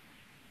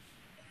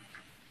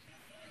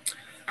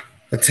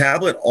 The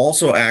tablet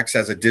also acts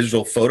as a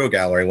digital photo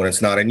gallery when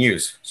it's not in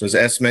use. So as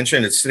S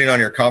mentioned, it's sitting on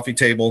your coffee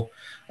table.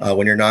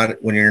 When you're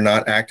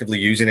not actively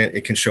using it,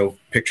 it can show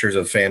pictures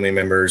of family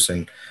members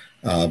and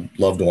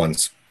loved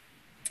ones.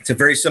 It's a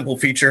very simple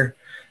feature,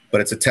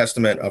 but it's a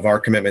testament of our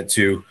commitment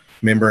to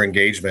member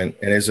engagement,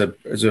 and is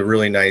a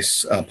really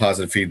nice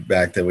positive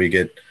feedback that we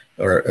get,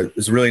 or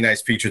is a really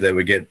nice feature that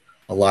we get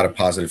a lot of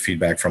positive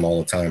feedback from all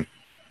the time.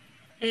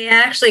 Hey,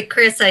 actually,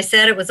 Chris, I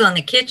said it was on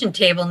the kitchen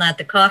table, not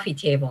the coffee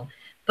table.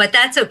 But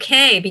that's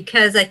okay,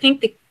 because I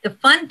think the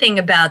fun thing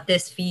about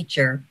this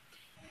feature,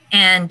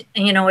 and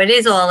it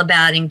is all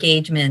about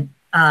engagement,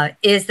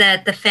 is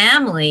that the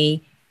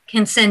family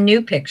can send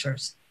new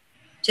pictures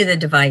to the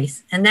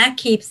device, and that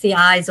keeps the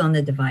eyes on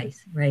the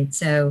device, right?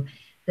 So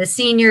the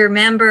senior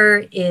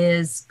member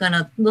is going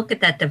to look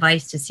at that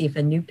device to see if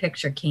a new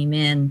picture came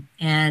in,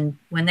 and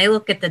when they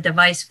look at the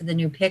device for the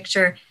new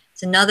picture,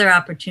 it's another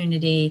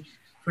opportunity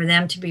for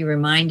them to be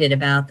reminded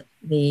about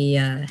the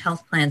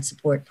health plan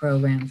support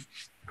program.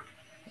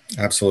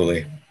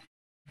 Absolutely.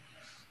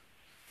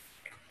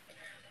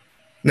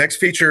 Next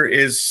feature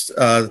is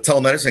the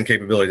telemedicine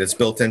capability that's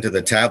built into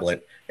the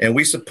tablet. And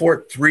we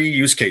support 3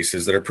 use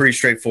cases that are pretty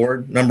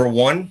straightforward. Number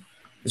 1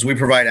 is we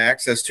provide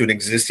access to an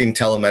existing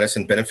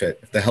telemedicine benefit.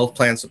 If the health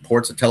plan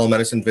supports a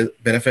telemedicine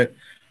benefit,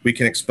 we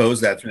can expose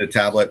that through the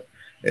tablet.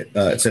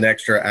 It's an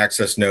extra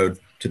access node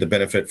to the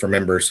benefit for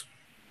members.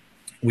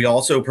 We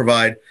also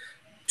provide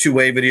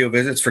 2-way video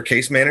visits for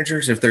case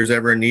managers. If there's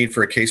ever a need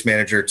for a case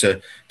manager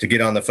to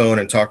get on the phone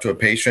and talk to a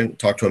patient,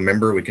 talk to a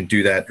member, we can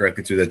do that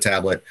directly through the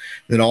tablet.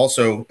 Then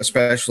also,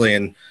 especially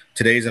in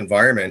today's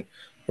environment,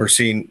 we're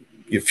seeing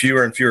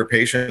fewer and fewer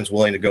patients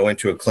willing to go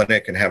into a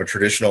clinic and have a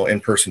traditional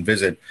in-person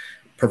visit.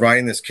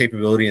 Providing this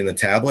capability in the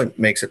tablet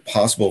makes it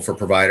possible for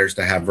providers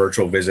to have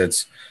virtual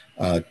visits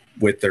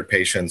with their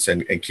patients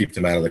and keep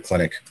them out of the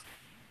clinic.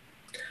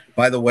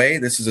 By the way,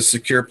 this is a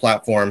secure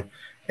platform,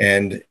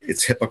 and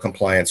it's HIPAA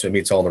compliant, so it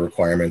meets all the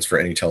requirements for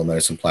any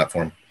telemedicine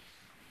platform.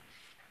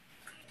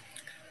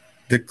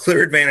 The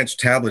Clear Advantage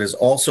tablet is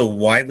also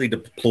widely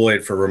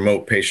deployed for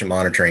remote patient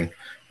monitoring.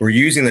 We're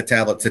using the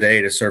tablet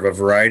today to serve a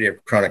variety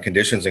of chronic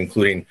conditions,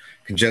 including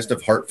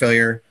congestive heart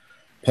failure,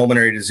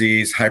 pulmonary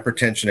disease,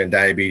 hypertension, and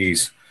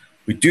diabetes.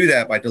 We do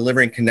that by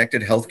delivering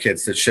connected health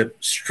kits that ship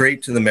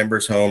straight to the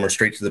member's home or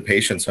straight to the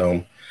patient's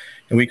home.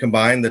 And we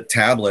combine the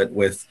tablet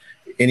with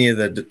any of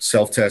the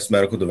self-test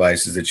medical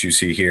devices that you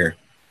see here.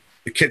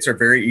 The kits are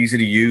very easy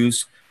to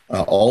use.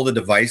 All the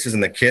devices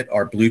in the kit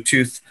are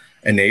Bluetooth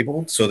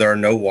enabled, so there are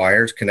no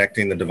wires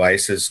connecting the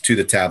devices to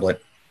the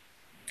tablet,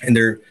 and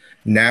they're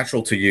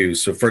natural to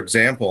use. So for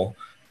example,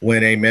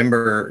 when a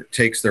member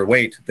takes their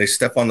weight, they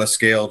step on the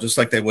scale just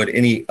like they would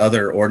any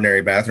other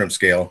ordinary bathroom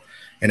scale.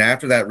 And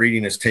after that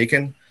reading is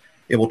taken,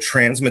 it will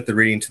transmit the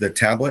reading to the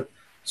tablet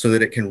so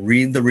that it can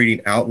read the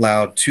reading out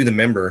loud to the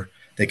member.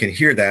 They can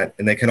hear that,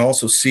 and they can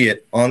also see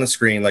it on the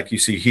screen like you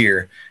see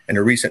here, and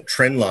a recent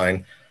trend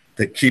line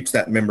that keeps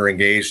that member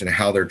engaged in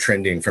how they're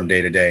trending from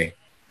day to day.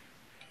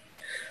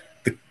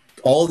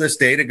 All of this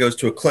data goes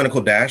to a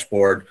clinical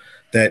dashboard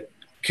that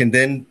can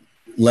then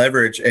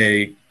leverage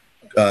a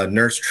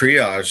nurse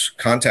triage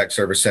contact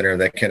service center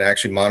that can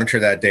actually monitor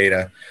that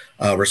data,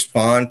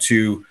 respond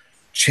to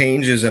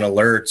changes in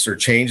alerts or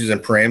changes in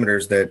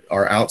parameters that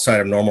are outside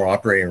of normal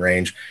operating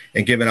range,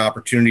 and give an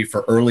opportunity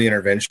for early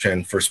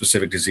intervention for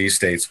specific disease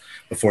states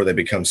before they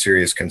become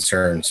serious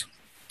concerns.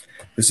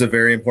 This is a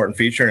very important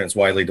feature, and it's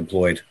widely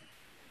deployed.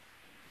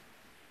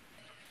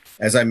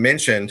 As I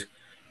mentioned,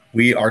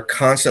 we are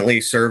constantly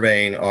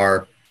surveying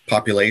our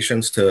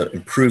populations to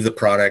improve the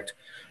product,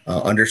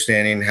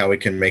 understanding how we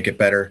can make it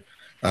better.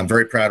 I'm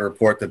very proud to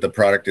report that the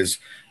product is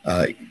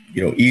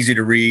easy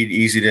to read,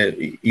 easy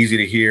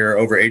to hear.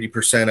 Over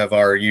 80% of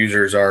our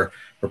users are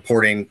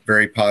reporting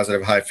very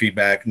positive, high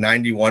feedback.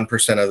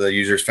 91% of the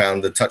users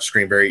found the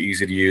touchscreen very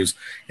easy to use.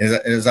 And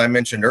as I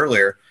mentioned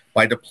earlier,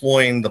 by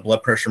deploying the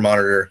blood pressure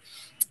monitor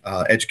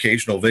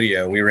educational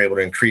video, we were able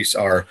to increase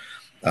our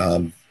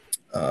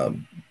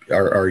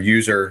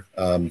user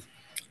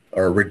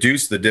or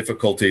reduce the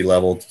difficulty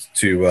level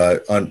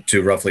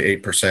to roughly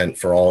 8%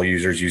 for all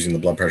users using the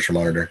blood pressure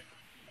monitor.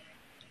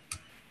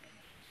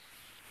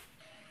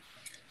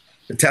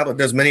 The tablet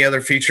does many other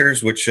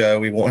features, which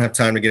we won't have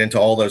time to get into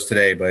all those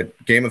today, but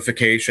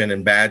gamification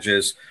and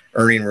badges,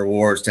 earning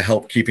rewards to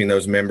help keeping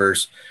those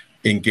members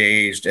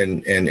engaged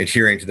and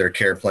adhering to their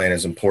care plan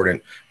is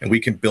important. And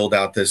we can build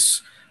out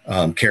this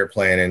care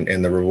plan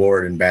and the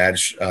reward and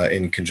badge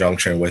in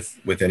conjunction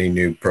with any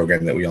new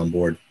program that we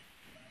onboard.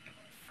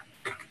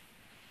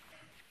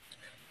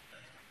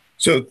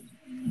 So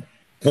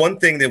one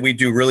thing that we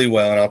do really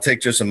well, and I'll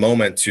take just a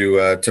moment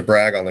to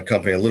brag on the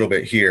company a little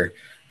bit here,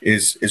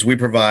 is we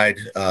provide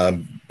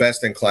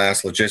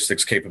best-in-class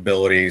logistics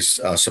capabilities,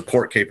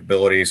 support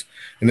capabilities,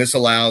 and this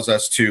allows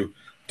us to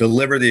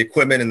deliver the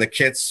equipment and the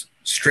kits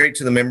straight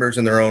to the members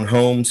in their own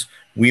homes.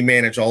 We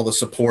manage all the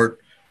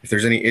support. If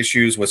there's any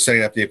issues with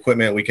setting up the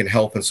equipment, we can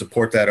help and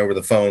support that over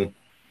the phone.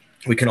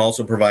 We can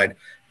also provide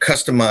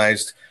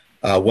customized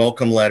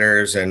welcome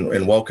letters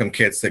and welcome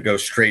kits that go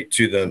straight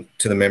to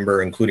the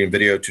member, including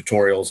video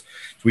tutorials.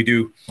 We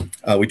do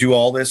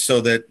all this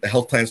so that the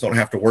health plans don't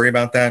have to worry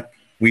about that.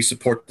 We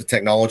support the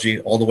technology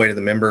all the way to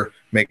the member,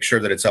 make sure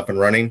that it's up and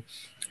running,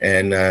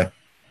 and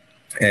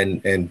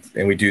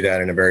we do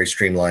that in a very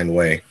streamlined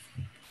way.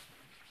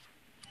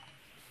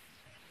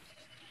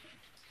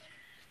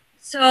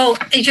 So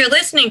as you're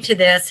listening to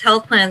this,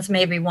 health plans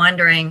may be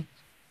wondering,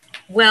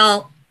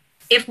 well,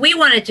 if we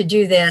wanted to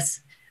do this,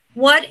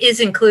 what is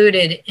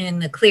included in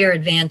the Clear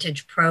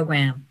Advantage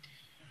program?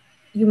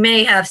 You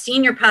may have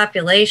senior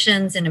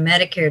populations in a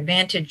Medicare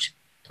Advantage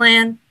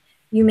plan.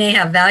 You may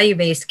have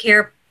value-based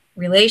care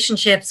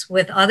relationships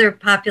with other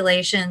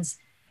populations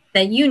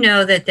that you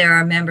know that there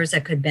are members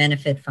that could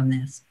benefit from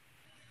this.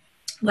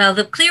 Well,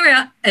 the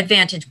Clear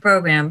Advantage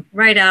program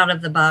right out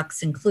of the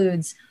box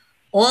includes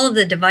all of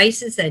the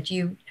devices that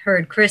you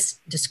heard Chris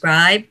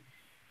describe.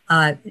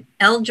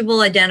 Eligible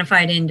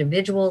identified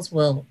individuals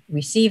will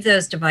receive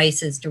those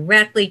devices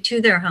directly to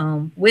their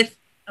home with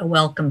a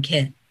welcome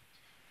kit.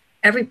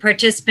 Every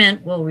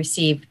participant will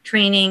receive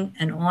training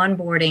and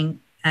onboarding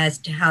as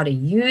to how to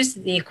use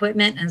the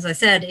equipment. As I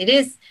said, it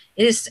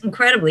is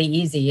incredibly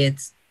easy.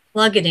 It's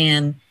plug it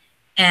in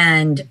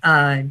and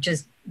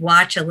just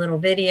watch a little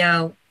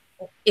video.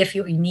 If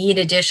you need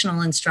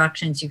additional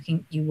instructions,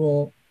 you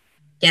will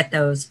get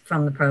those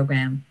from the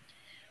program.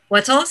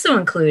 What's also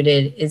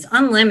included is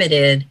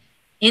unlimited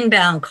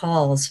inbound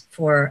calls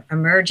for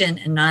emergent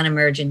and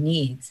non-emergent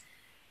needs.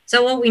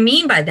 So what we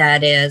mean by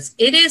that is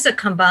it is a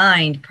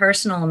combined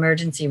personal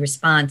emergency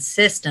response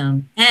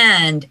system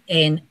and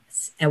a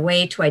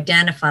way to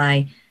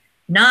identify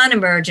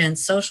non-emergent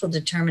social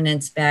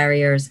determinants,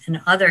 barriers,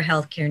 and other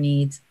healthcare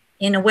needs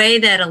in a way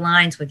that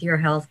aligns with your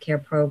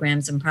healthcare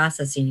programs and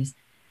processes.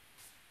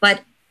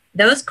 But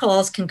those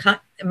calls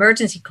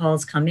emergency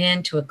calls come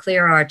in to a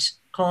ClearArch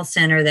call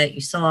center that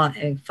you saw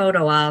a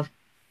photo of.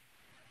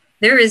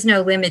 There is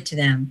no limit to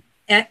them.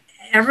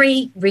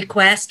 Every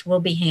request will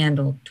be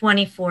handled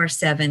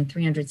 24/7,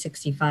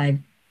 365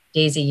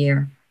 days a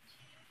year.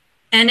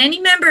 And any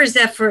members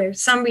that for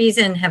some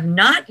reason have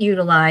not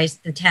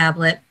utilized the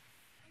tablet,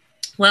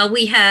 well,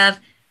 we have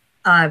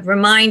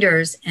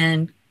reminders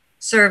and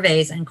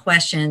surveys and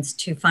questions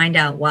to find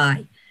out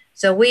why.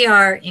 So we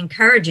are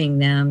encouraging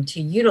them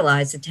to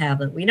utilize the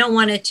tablet. We don't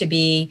want it to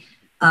be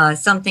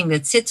something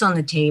that sits on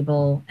the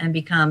table and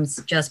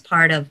becomes just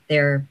part of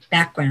their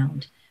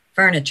background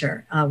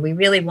furniture. We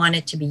really want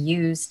it to be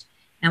used,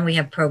 and we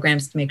have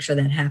programs to make sure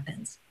that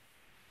happens.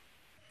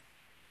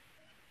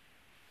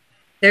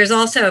 There's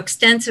also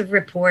extensive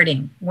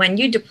reporting. When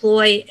you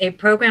deploy a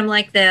program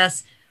like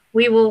this,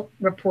 we will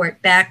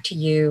report back to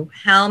you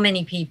how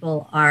many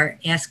people are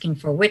asking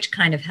for which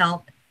kind of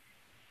help,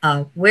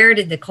 where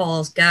did the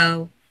calls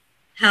go,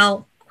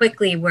 how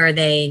quickly were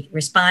they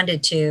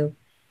responded to.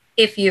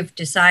 If you've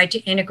decided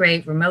to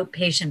integrate remote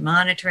patient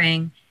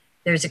monitoring,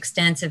 there's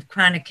extensive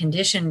chronic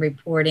condition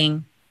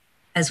reporting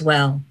as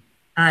well.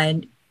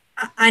 And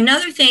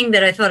another thing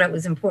that I thought it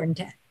was important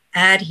to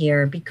add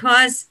here,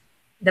 because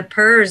the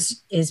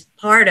PERS is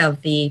part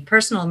of the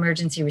personal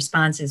emergency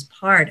response is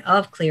part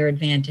of Clear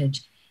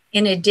Advantage,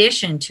 in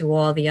addition to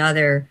all the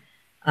other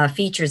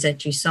features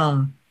that you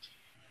saw.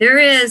 There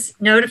is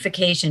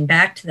notification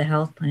back to the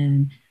health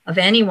plan of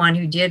anyone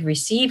who did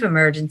receive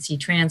emergency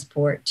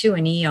transport to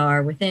an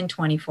ER within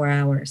 24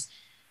 hours.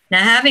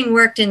 Now, having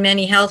worked in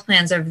many health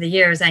plans over the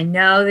years, I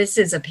know this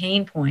is a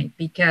pain point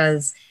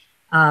because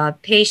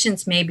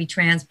patients may be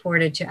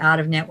transported to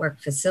out-of-network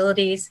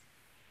facilities.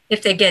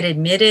 If they get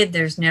admitted,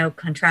 there's no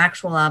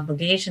contractual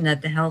obligation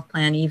that the health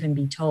plan even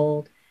be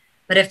told.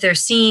 But if they're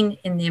seen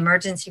in the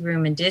emergency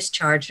room and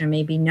discharged, there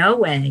may be no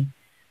way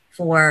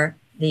for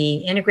the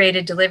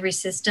integrated delivery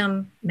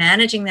system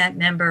managing that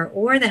member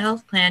or the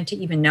health plan to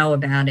even know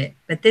about it.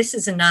 But this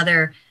is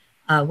another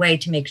way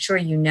to make sure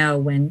you know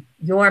when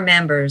your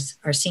members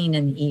are seen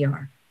in the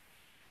ER.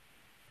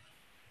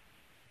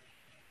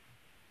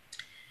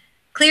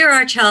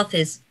 ClearArch Health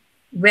is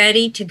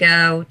ready to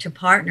go to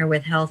partner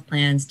with health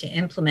plans to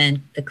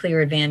implement the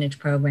Clear Advantage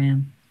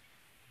program.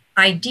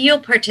 Ideal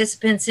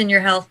participants in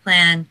your health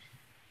plan.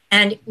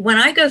 And when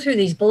I go through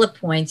these bullet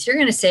points, you're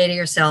going to say to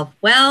yourself,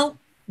 well,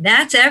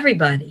 that's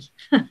everybody.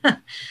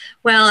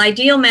 Well,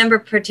 ideal member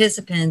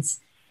participants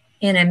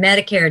in a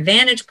Medicare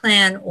Advantage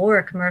plan or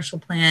a commercial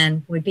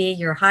plan would be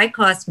your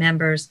high-cost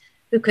members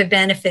who could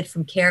benefit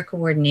from care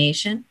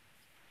coordination,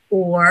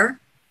 or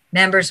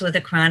members with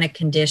a chronic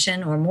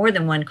condition or more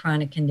than one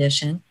chronic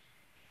condition.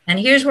 And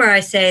here's where I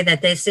say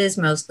that this is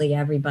mostly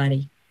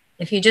everybody.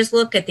 If you just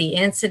look at the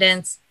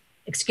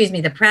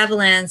the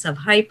prevalence of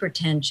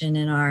hypertension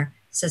in our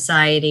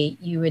society,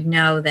 you would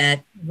know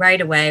that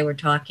right away we're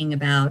talking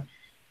about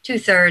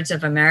 2/3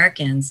 of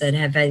Americans that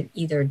have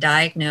either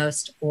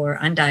diagnosed or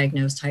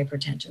undiagnosed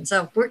hypertension.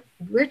 So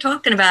we're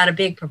talking about a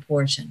big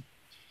proportion.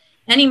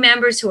 Any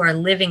members who are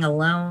living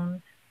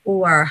alone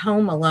or are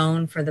home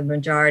alone for the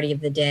majority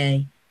of the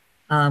day,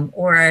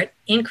 or at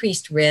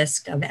increased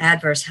risk of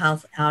adverse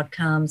health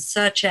outcomes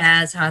such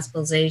as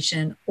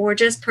hospitalization or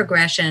just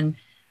progression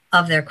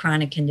of their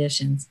chronic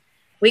conditions.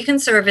 We can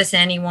service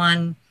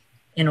anyone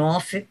in all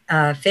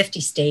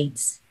 50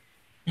 states.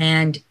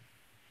 And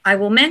I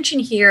will mention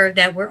here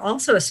that we're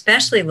also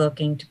especially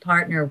looking to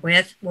partner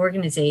with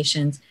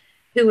organizations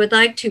who would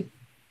like to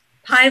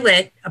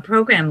pilot a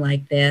program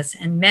like this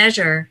and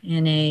measure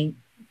in a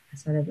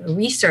sort of a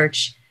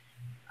research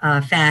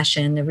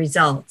fashion the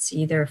results,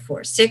 either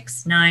for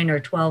 6, 9, or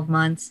 12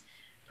 months,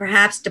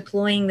 perhaps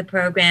deploying the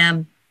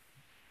program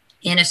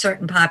in a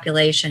certain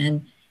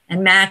population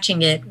and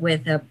matching it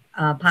with a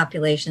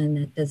population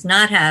that does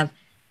not have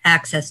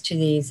access to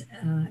these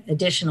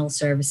additional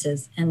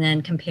services, and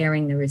then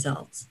comparing the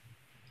results.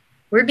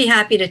 We'd be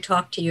happy to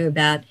talk to you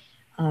about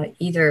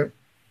either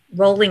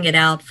rolling it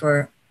out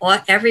for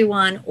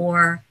everyone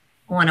or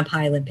on a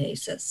pilot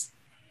basis.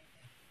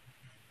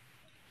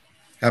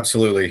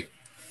 Absolutely.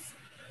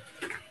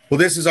 Well,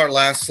 this is our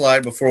last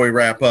slide before we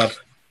wrap up,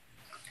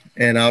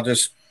 and I'll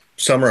just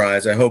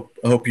summarize. I hope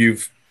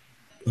you've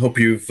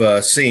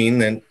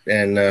seen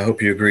and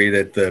hope you agree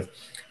that the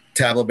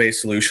tablet-based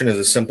solution is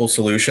a simple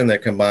solution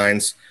that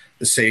combines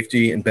the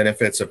safety and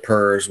benefits of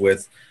PERS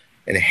with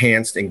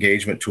enhanced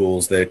engagement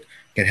tools that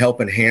can help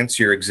enhance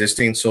your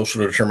existing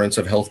social determinants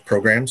of health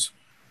programs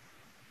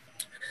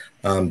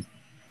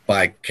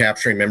by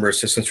capturing member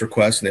assistance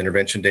requests and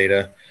intervention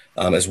data,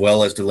 as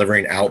well as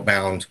delivering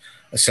outbound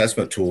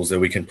assessment tools that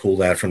we can pull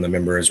that from the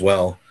member as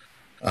well.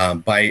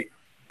 By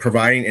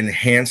providing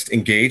enhanced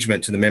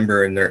engagement to the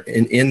member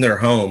in their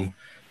home,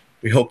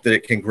 we hope that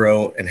it can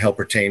grow and help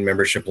retain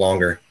membership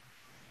longer.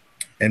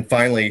 And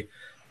finally,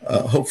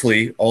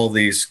 hopefully all of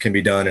these can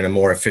be done in a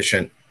more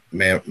efficient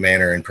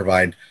manner and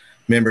provide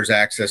members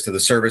access to the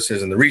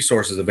services and the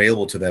resources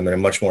available to them in a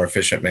much more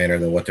efficient manner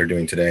than what they're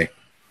doing today.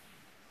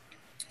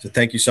 So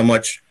thank you so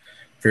much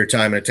for your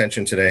time and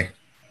attention today.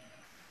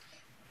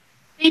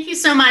 Thank you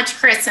so much,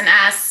 Chris and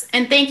S.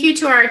 And thank you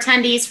to our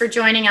attendees for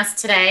joining us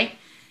today.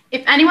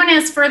 If anyone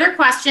has further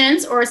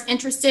questions or is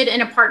interested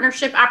in a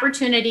partnership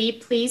opportunity,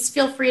 please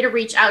feel free to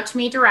reach out to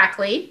me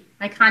directly.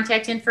 My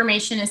contact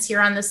information is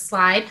here on this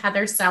slide,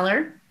 Heather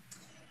Seller.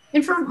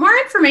 And for more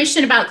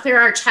information about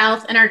ClearArch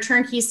Health and our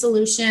turnkey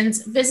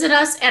solutions, visit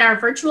us at our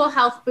virtual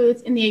health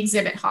booth in the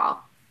exhibit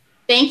hall.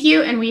 Thank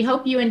you, and we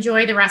hope you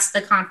enjoy the rest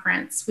of the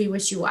conference. We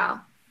wish you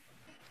well.